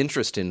 his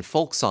interest in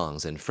folk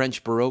songs and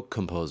French Baroque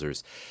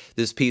composers.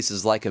 This piece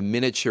is like a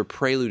miniature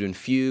prelude and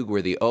fugue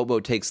where the oboe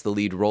takes the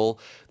lead role.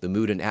 The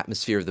mood and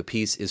atmosphere of the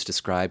piece is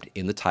described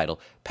in the title,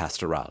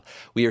 Pastorale.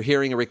 We are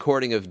hearing a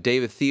recording of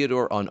David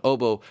Theodore on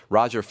oboe,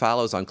 Roger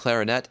Fallows on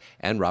clarinet,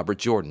 and Robert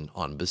Jordan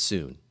on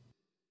bassoon.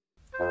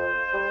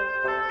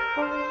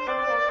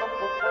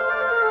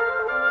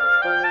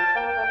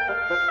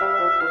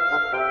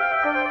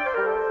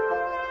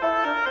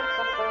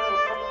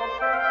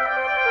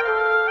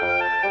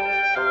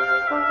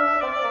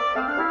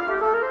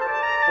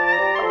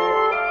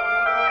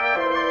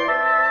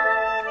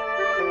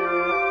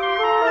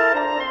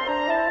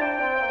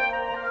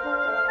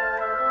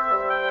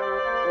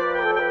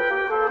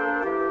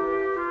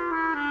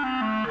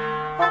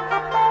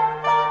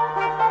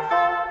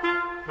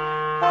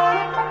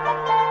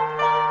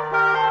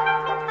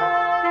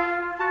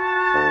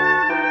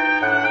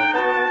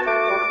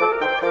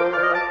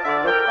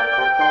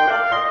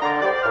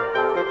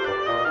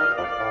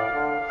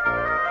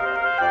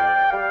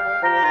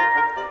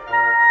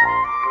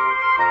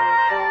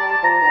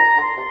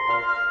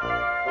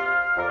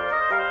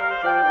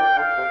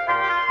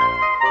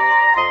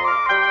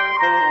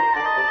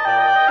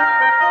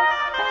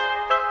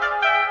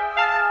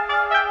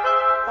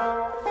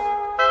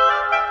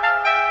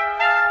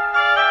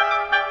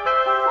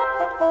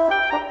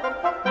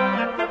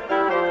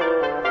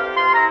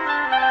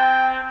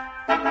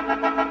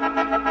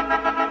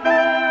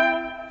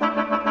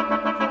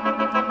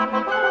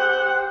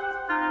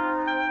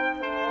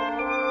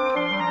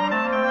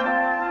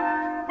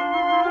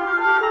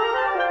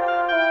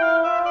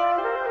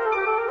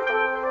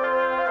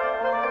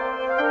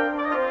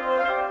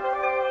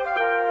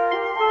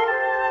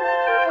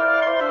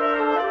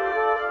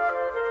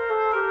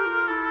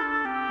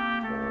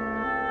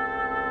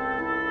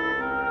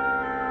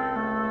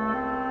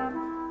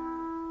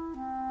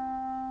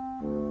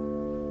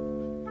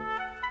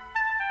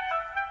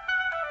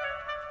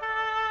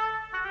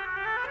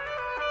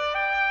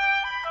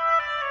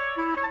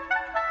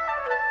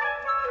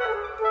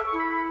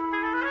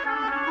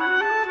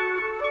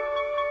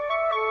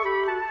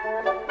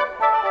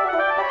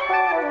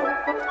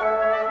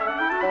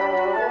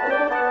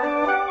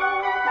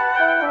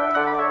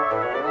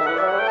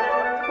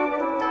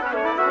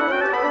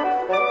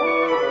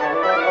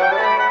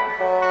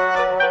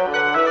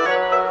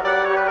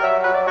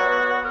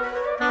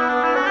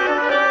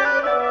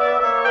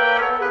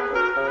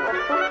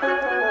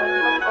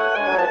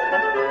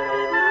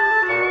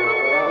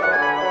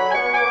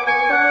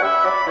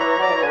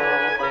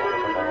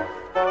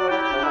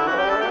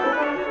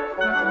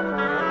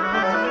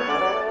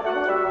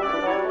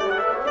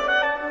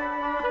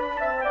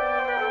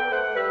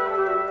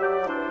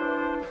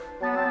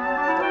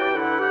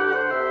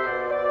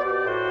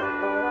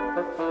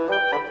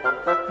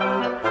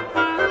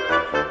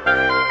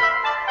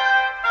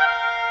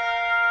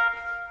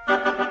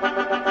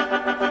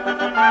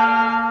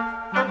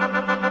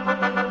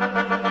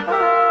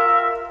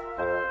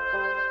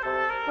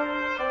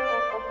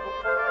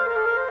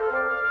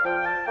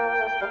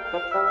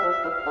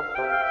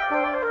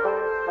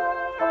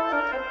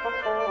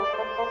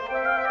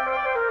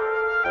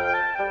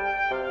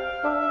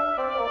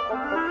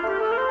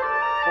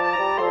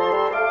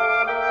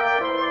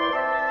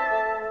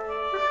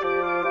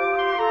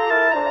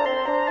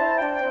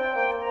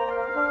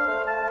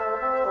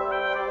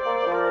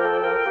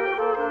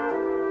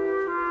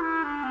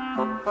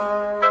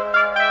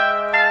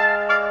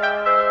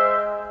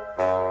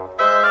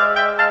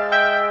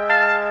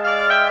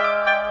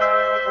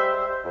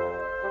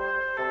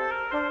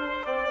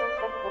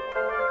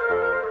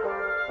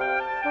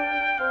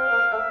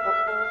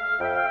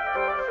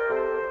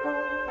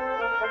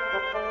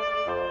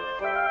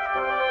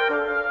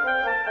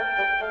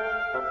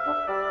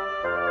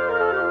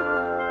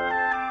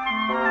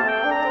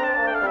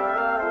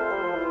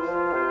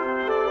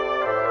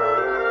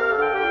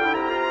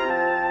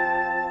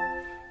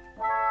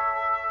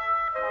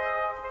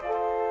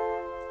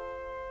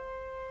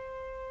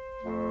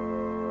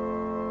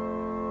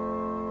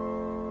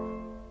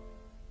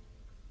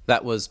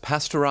 That was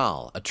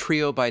Pastoral, a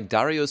trio by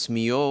Darius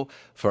Milhaud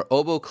for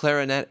oboe,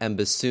 clarinet, and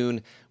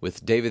bassoon,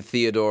 with David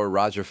Theodore,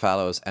 Roger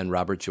Fallows, and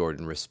Robert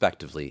Jordan,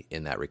 respectively,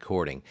 in that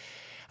recording.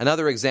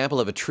 Another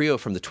example of a trio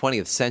from the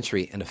 20th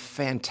century, and a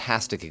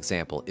fantastic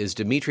example, is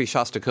Dmitri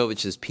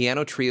Shostakovich's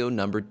Piano Trio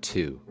No.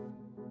 2.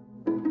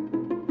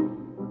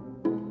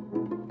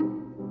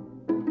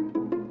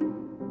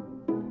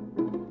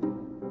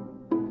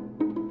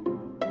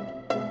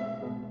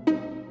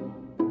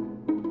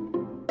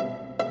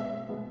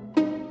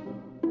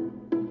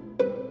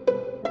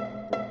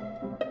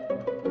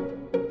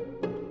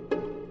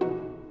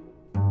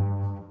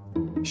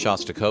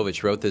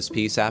 Shostakovich wrote this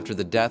piece after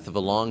the death of a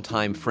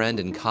longtime friend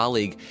and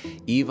colleague,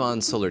 Ivan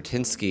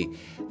Solartinsky.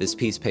 This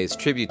piece pays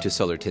tribute to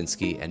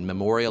Solartinsky and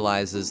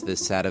memorializes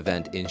this sad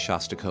event in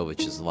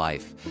Shostakovich's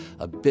life.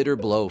 A bitter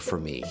blow for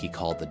me, he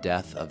called the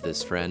death of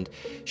this friend.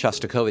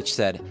 Shostakovich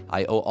said,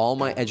 "I owe all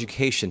my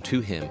education to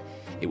him.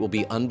 It will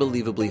be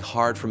unbelievably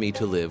hard for me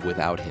to live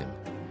without him."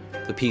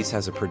 The piece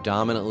has a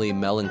predominantly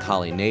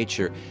melancholy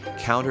nature,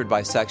 countered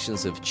by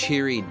sections of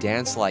cheery,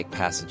 dance-like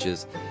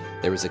passages.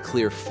 There is a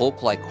clear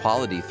folk-like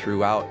quality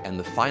throughout, and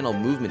the final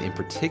movement in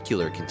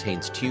particular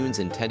contains tunes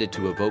intended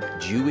to evoke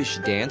Jewish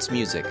dance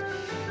music.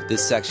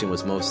 This section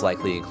was most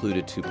likely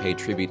included to pay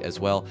tribute as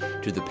well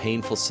to the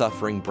painful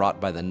suffering brought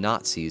by the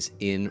Nazis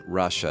in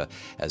Russia,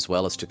 as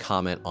well as to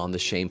comment on the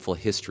shameful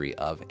history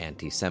of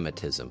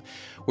anti-Semitism.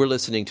 We're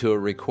listening to a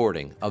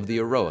recording of the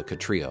Eroica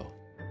Trio.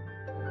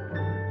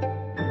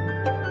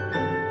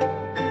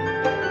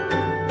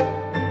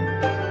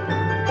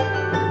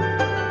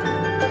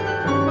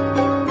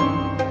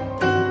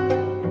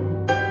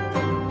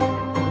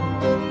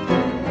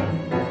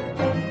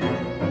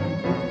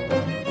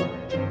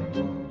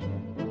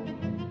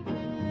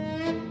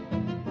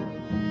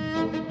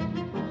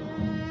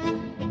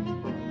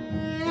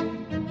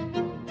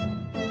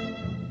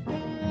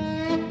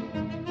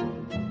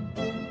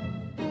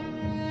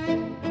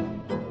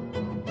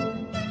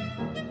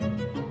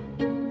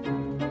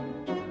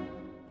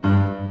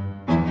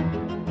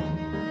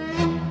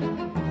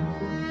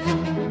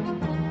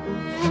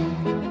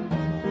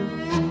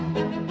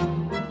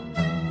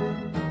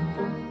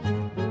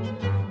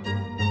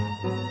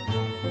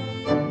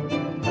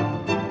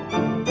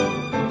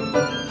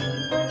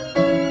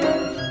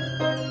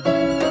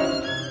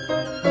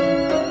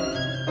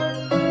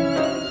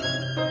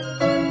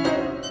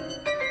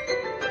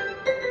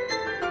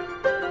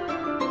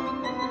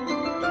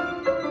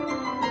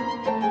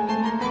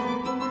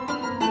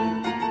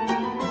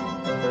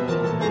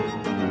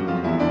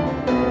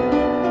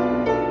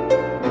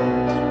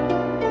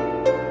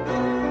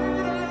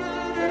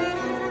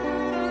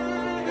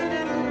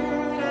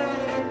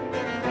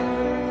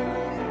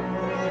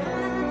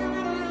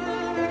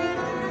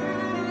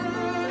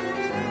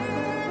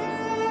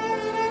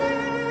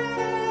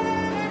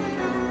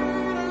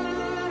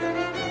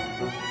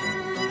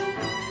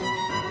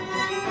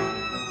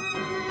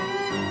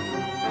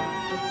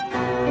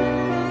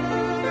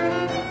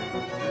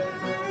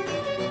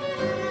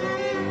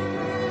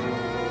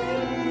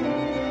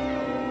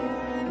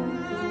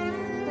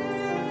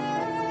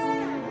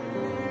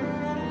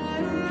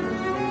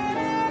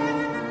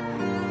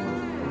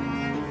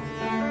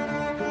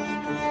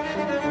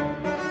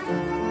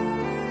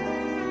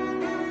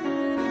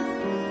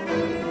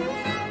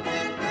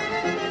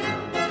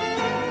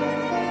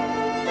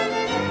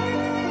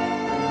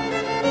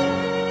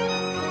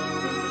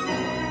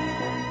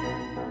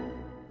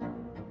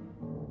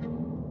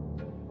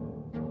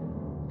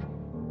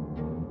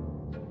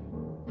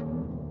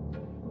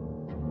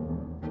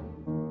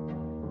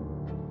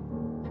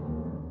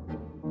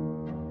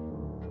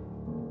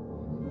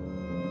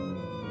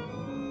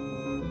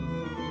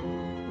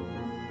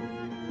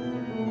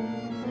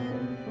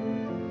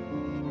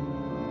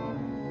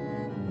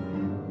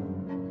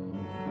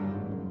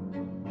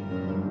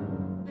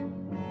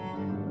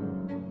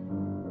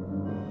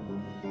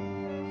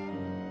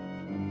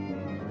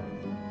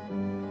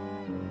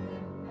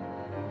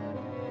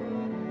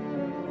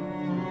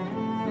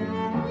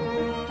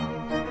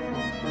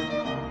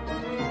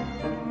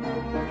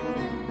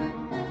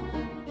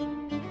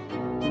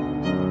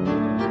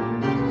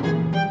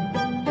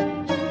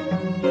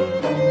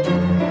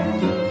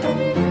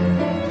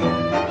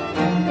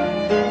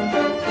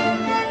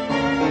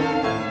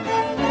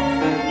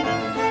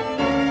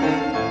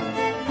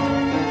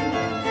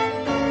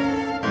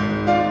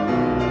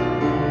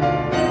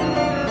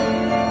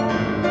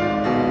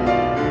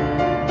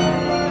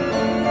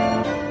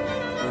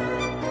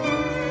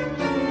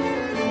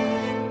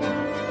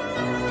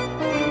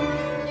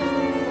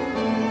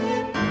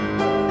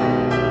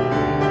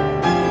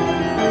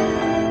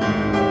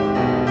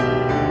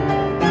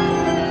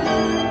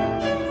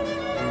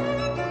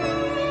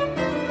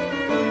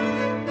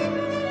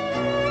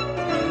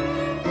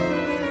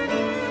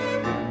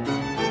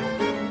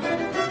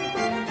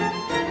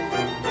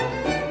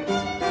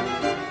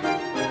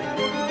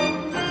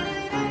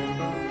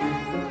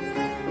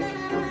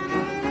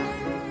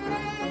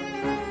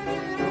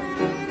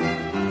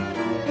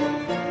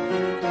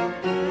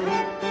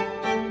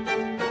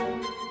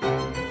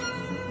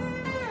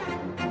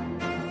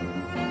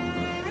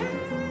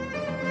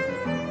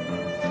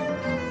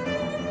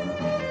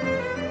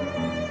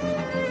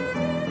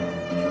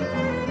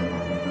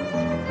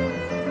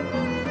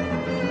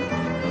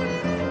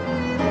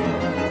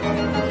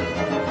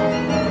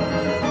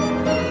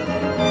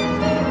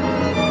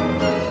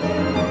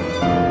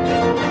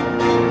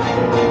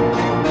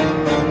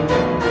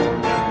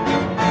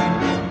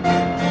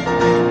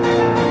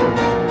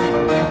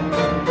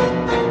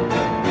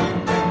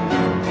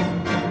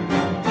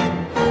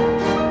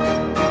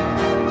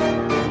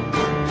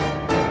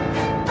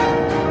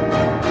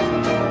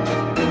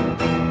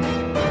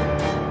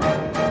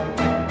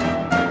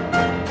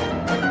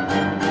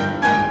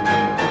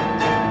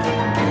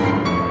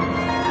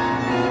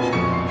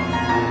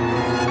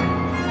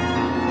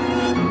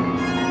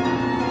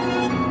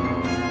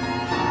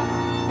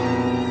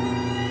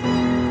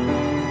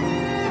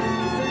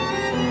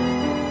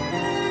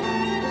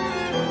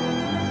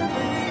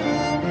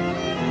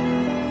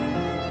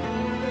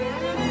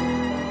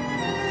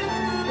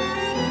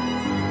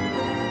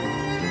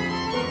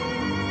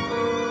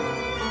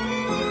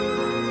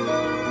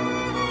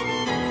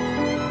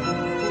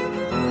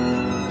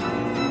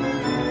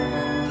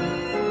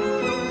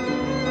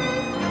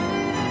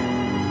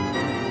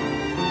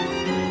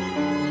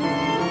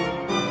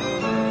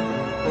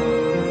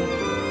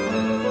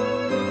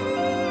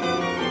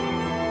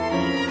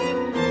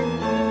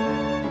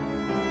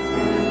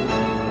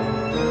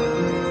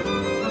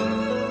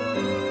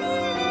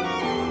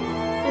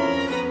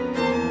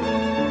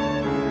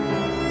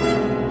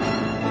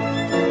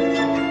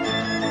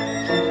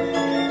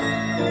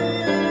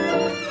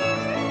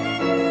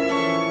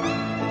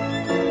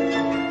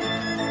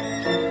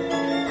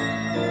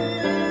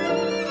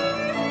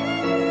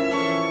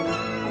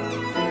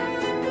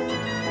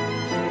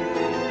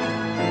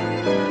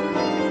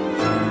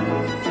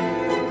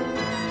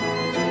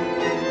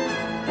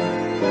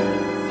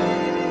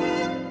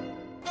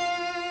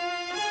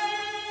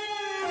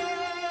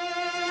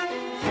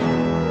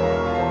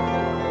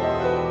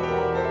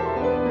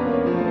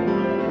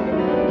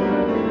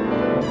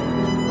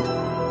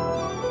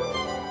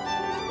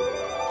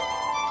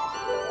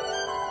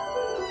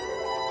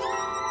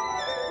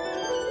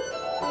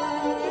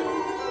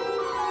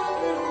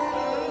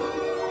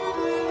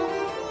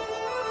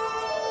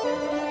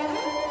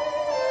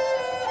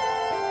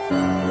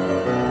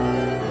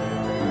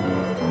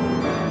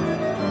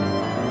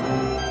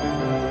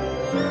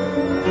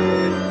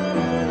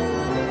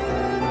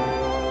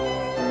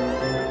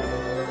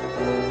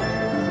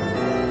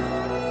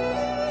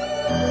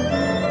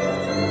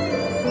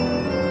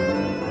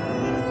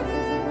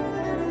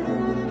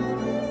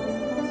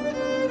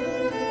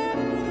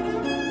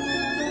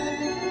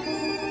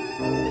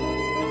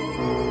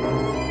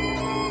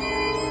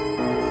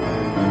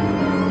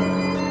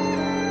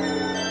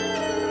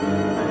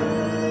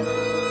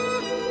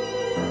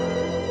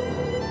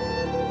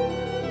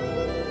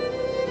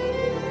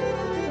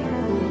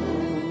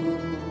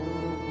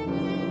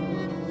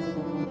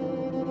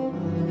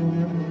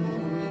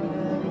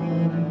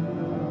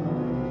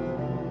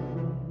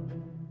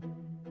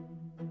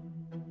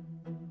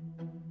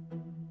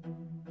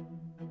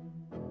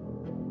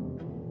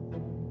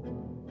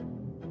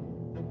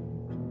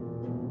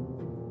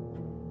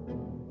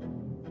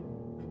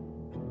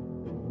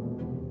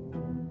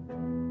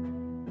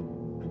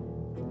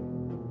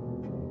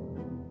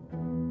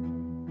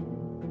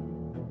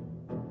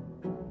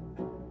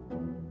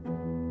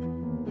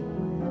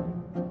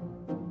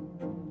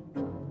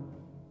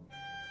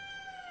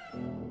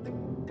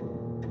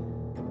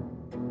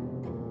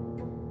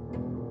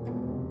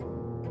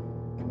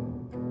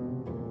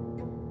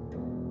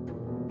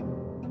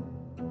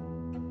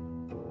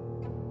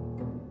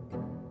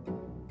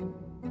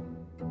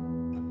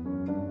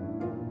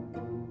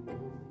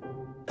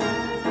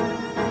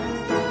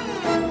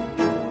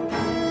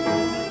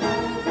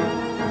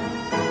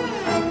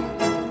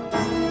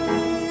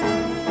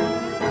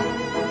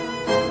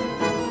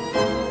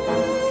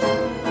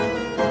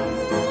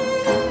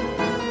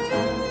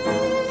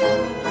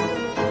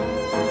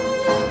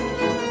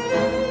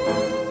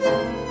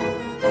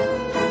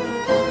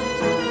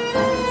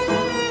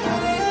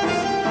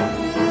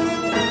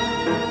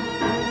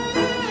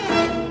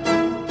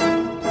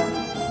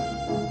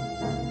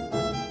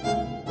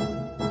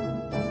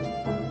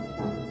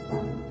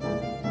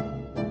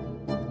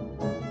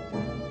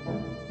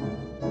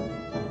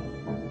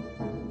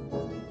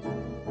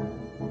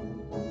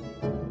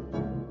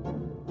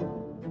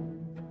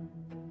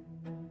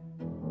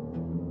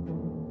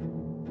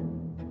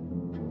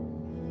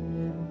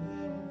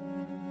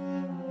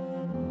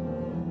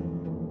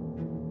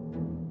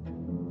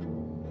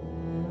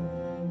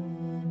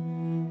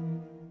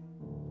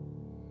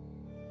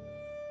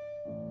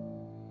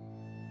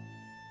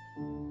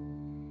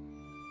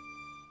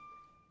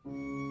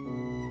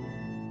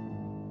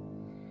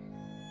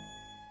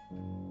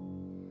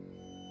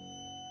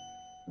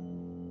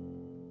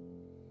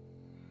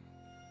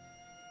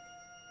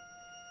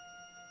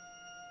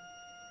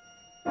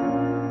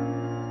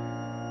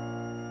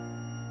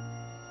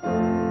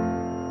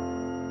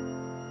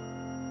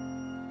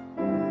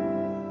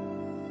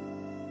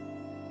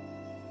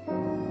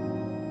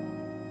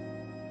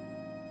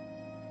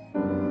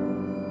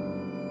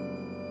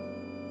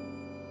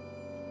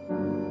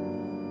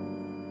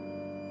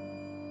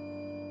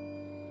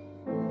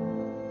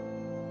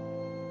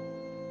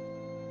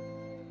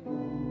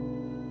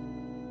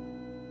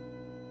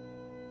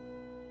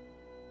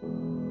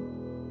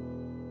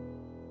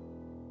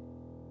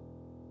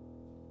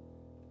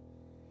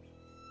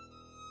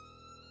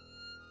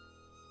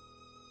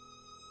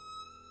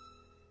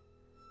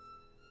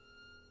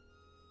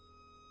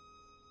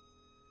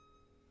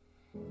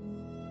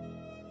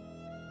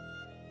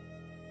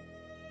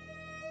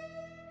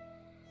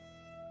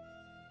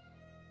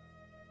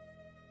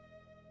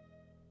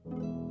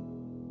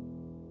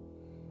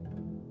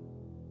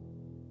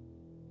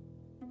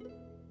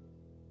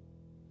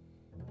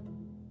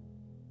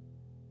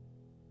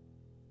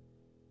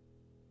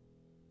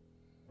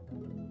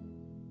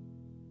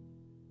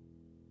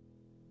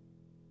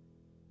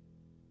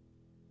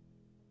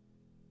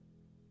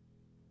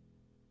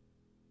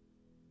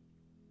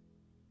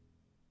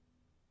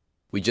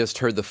 We just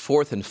heard the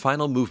fourth and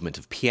final movement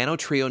of Piano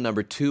Trio No.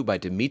 2 by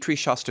Dmitri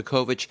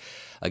Shostakovich.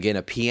 Again,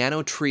 a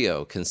piano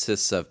trio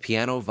consists of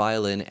piano,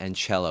 violin, and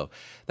cello.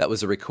 That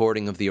was a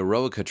recording of the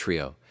Eroica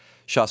Trio.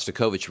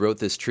 Shostakovich wrote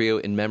this trio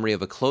in memory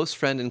of a close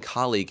friend and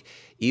colleague,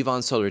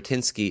 Ivan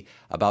Solortinsky,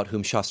 about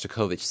whom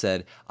Shostakovich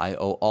said, "I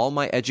owe all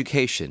my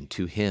education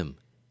to him."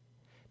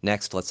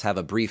 Next, let's have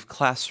a brief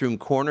Classroom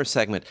Corner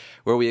segment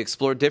where we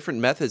explore different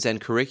methods and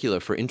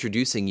curricula for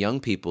introducing young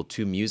people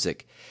to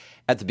music.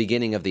 At the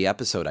beginning of the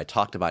episode, I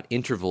talked about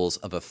intervals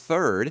of a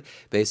third,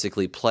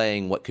 basically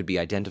playing what could be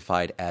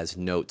identified as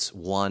notes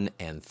 1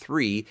 and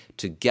 3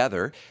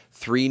 together.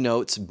 3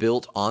 notes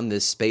built on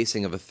this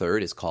spacing of a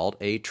third is called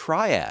a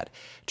triad.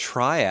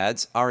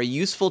 Triads are a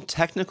useful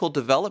technical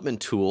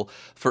development tool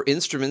for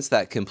instruments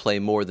that can play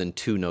more than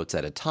 2 notes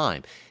at a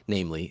time,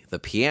 namely the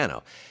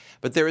piano.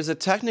 But there is a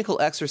technical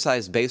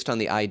exercise based on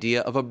the idea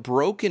of a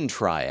broken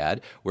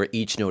triad, where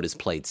each note is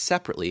played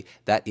separately.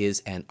 That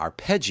is an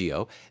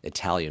arpeggio,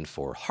 Italian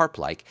for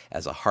harp-like,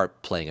 as a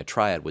harp playing a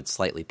triad would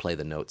slightly play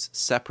the notes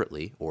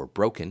separately, or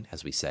broken,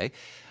 as we say.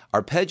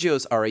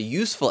 Arpeggios are a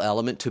useful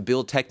element to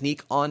build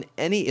technique on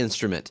any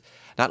instrument.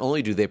 Not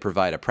only do they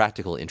provide a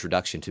practical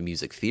introduction to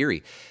music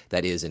theory,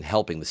 that is, in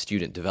helping the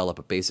student develop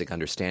a basic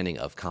understanding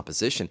of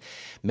composition,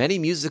 many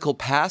musical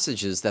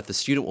passages that the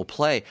student will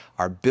play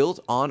are built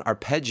on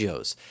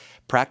arpeggios.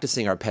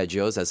 Practicing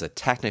arpeggios as a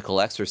technical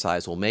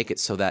exercise will make it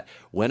so that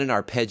when an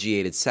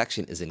arpeggiated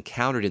section is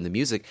encountered in the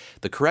music,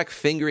 the correct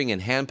fingering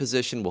and hand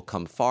position will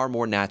come far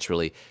more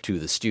naturally to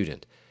the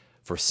student.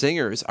 For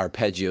singers,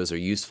 arpeggios are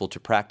useful to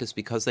practice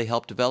because they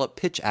help develop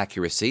pitch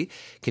accuracy,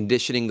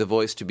 conditioning the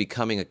voice to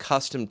becoming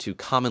accustomed to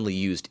commonly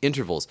used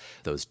intervals,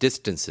 those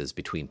distances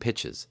between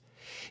pitches.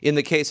 In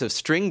the case of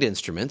stringed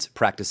instruments,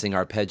 practicing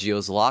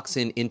arpeggios locks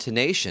in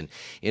intonation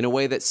in a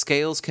way that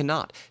scales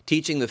cannot,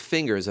 teaching the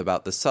fingers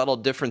about the subtle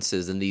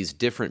differences in these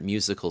different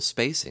musical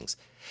spacings.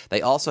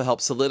 They also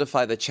help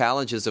solidify the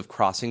challenges of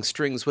crossing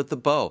strings with the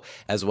bow,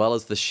 as well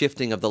as the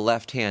shifting of the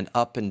left hand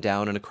up and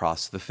down and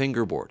across the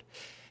fingerboard.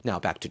 Now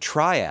back to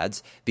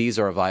triads. These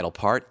are a vital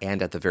part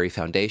and at the very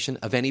foundation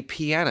of any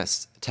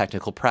pianist's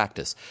technical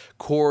practice.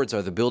 Chords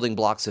are the building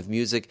blocks of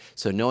music,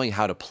 so knowing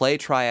how to play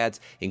triads,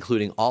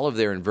 including all of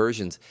their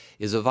inversions,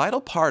 is a vital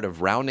part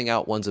of rounding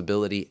out one's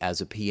ability as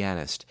a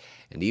pianist.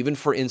 And even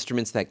for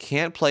instruments that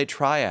can't play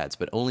triads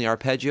but only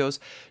arpeggios,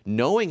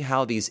 knowing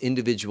how these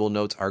individual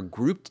notes are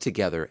grouped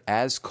together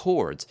as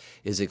chords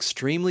is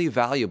extremely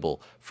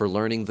valuable for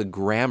learning the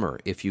grammar,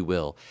 if you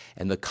will,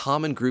 and the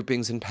common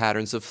groupings and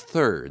patterns of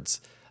thirds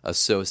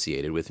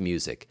associated with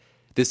music.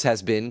 This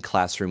has been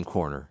Classroom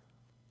Corner.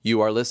 You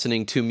are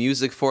listening to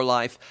Music for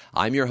Life.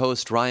 I'm your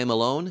host, Ryan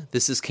Malone.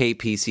 This is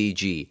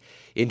KPCG.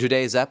 In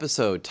today's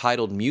episode,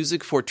 titled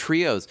Music for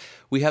Trios,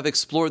 we have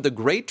explored the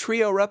great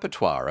trio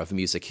repertoire of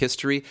music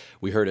history.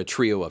 We heard a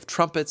trio of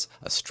trumpets,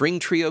 a string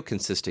trio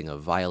consisting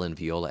of violin,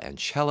 viola, and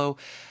cello,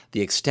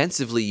 the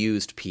extensively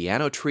used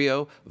piano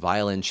trio,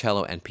 violin,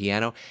 cello, and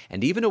piano,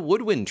 and even a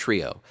woodwind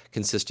trio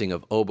consisting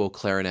of oboe,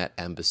 clarinet,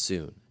 and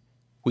bassoon.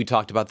 We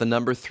talked about the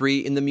number 3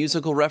 in the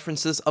musical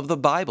references of the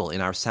Bible in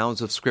our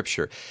Sounds of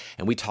Scripture,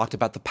 and we talked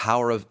about the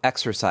power of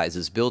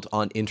exercises built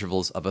on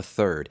intervals of a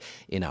third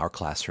in our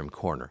Classroom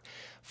Corner.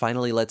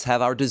 Finally, let's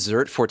have our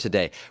dessert for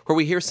today, where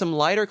we hear some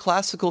lighter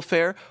classical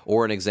fare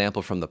or an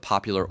example from the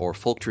popular or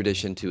folk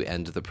tradition to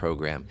end the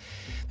program.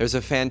 There's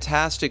a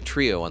fantastic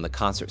trio on the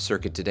concert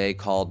circuit today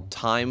called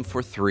Time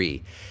for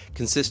 3,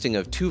 consisting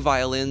of 2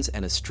 violins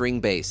and a string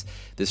bass.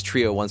 This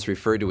trio once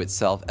referred to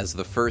itself as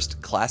the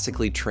first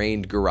classically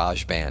trained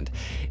garage band,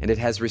 and it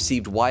has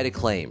received wide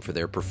acclaim for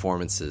their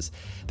performances.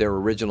 Their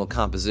original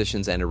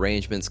compositions and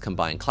arrangements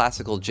combine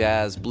classical,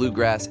 jazz,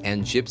 bluegrass,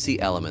 and gypsy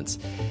elements.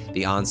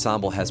 The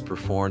ensemble has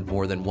performed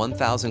more than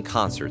 1,000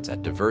 concerts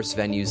at diverse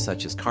venues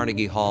such as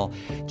Carnegie Hall,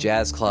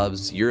 jazz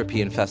clubs,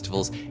 European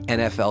festivals,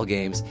 NFL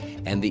games,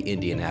 and the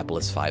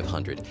Indianapolis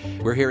 500.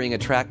 We're hearing a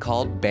track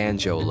called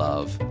Banjo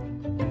Love.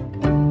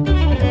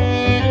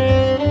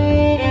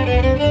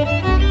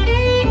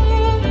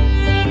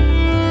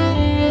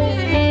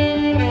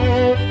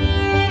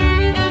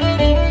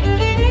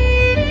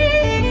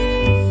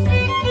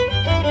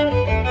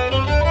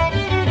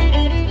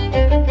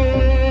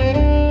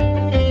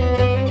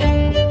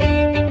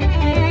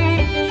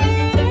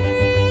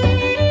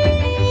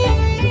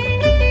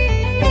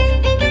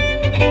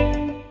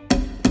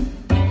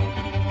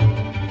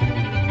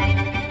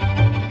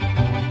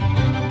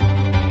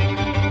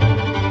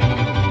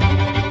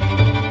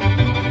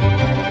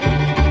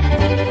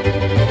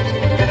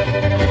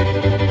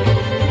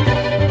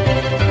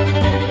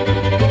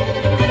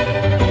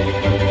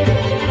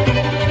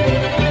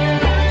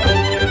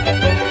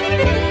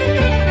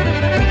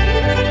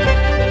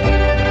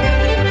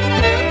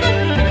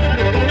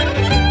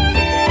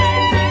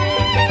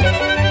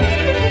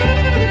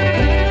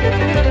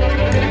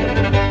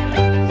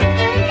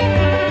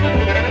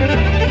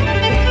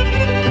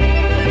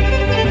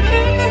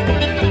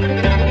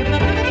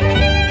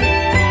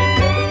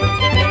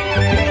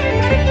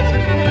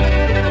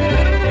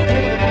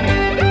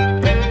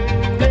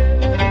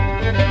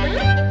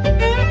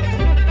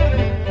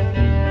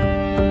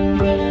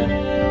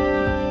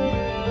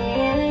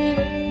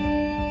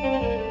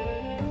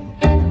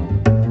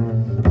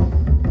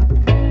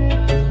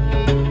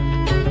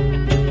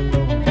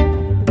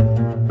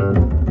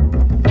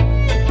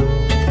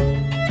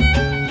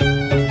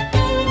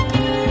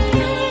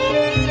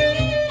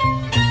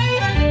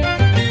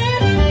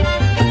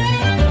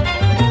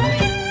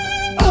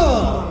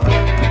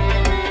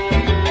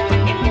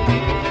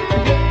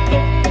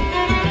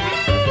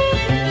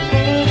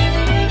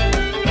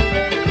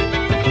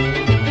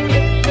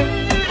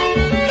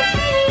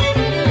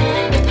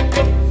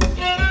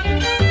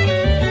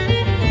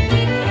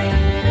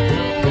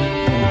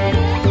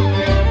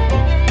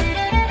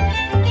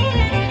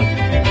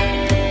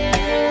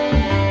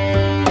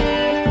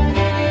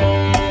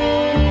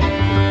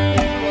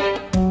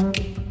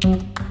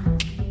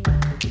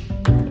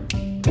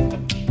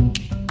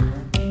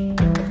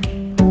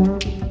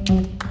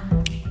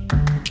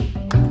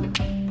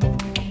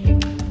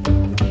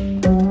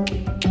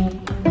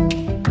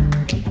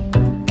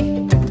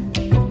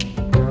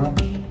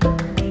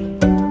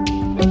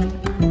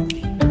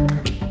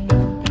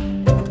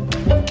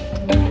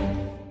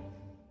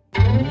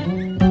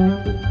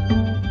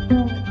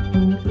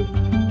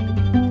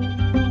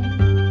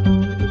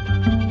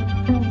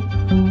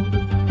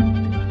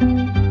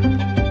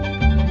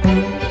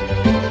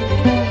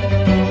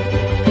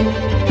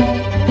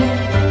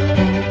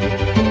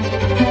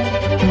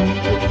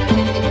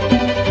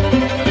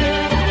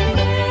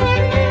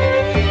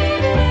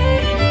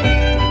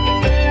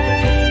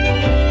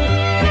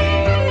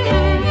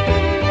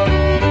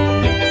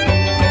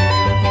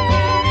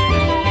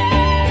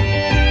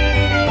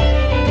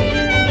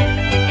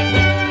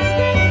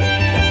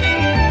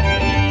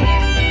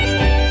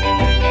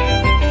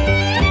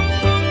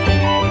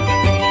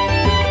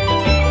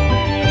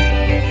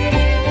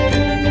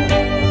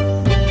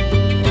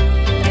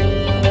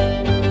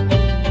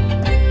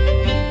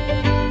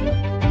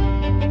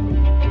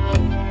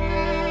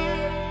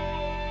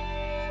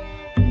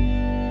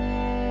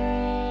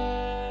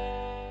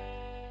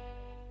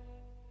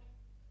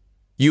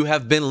 You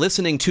have been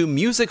listening to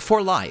Music for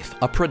Life,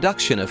 a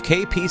production of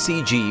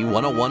KPCG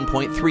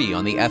 101.3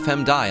 on the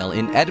FM dial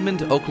in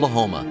Edmond,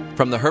 Oklahoma.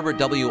 From the Herbert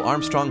W.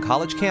 Armstrong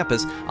College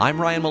campus,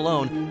 I'm Ryan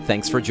Malone.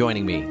 Thanks for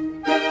joining me.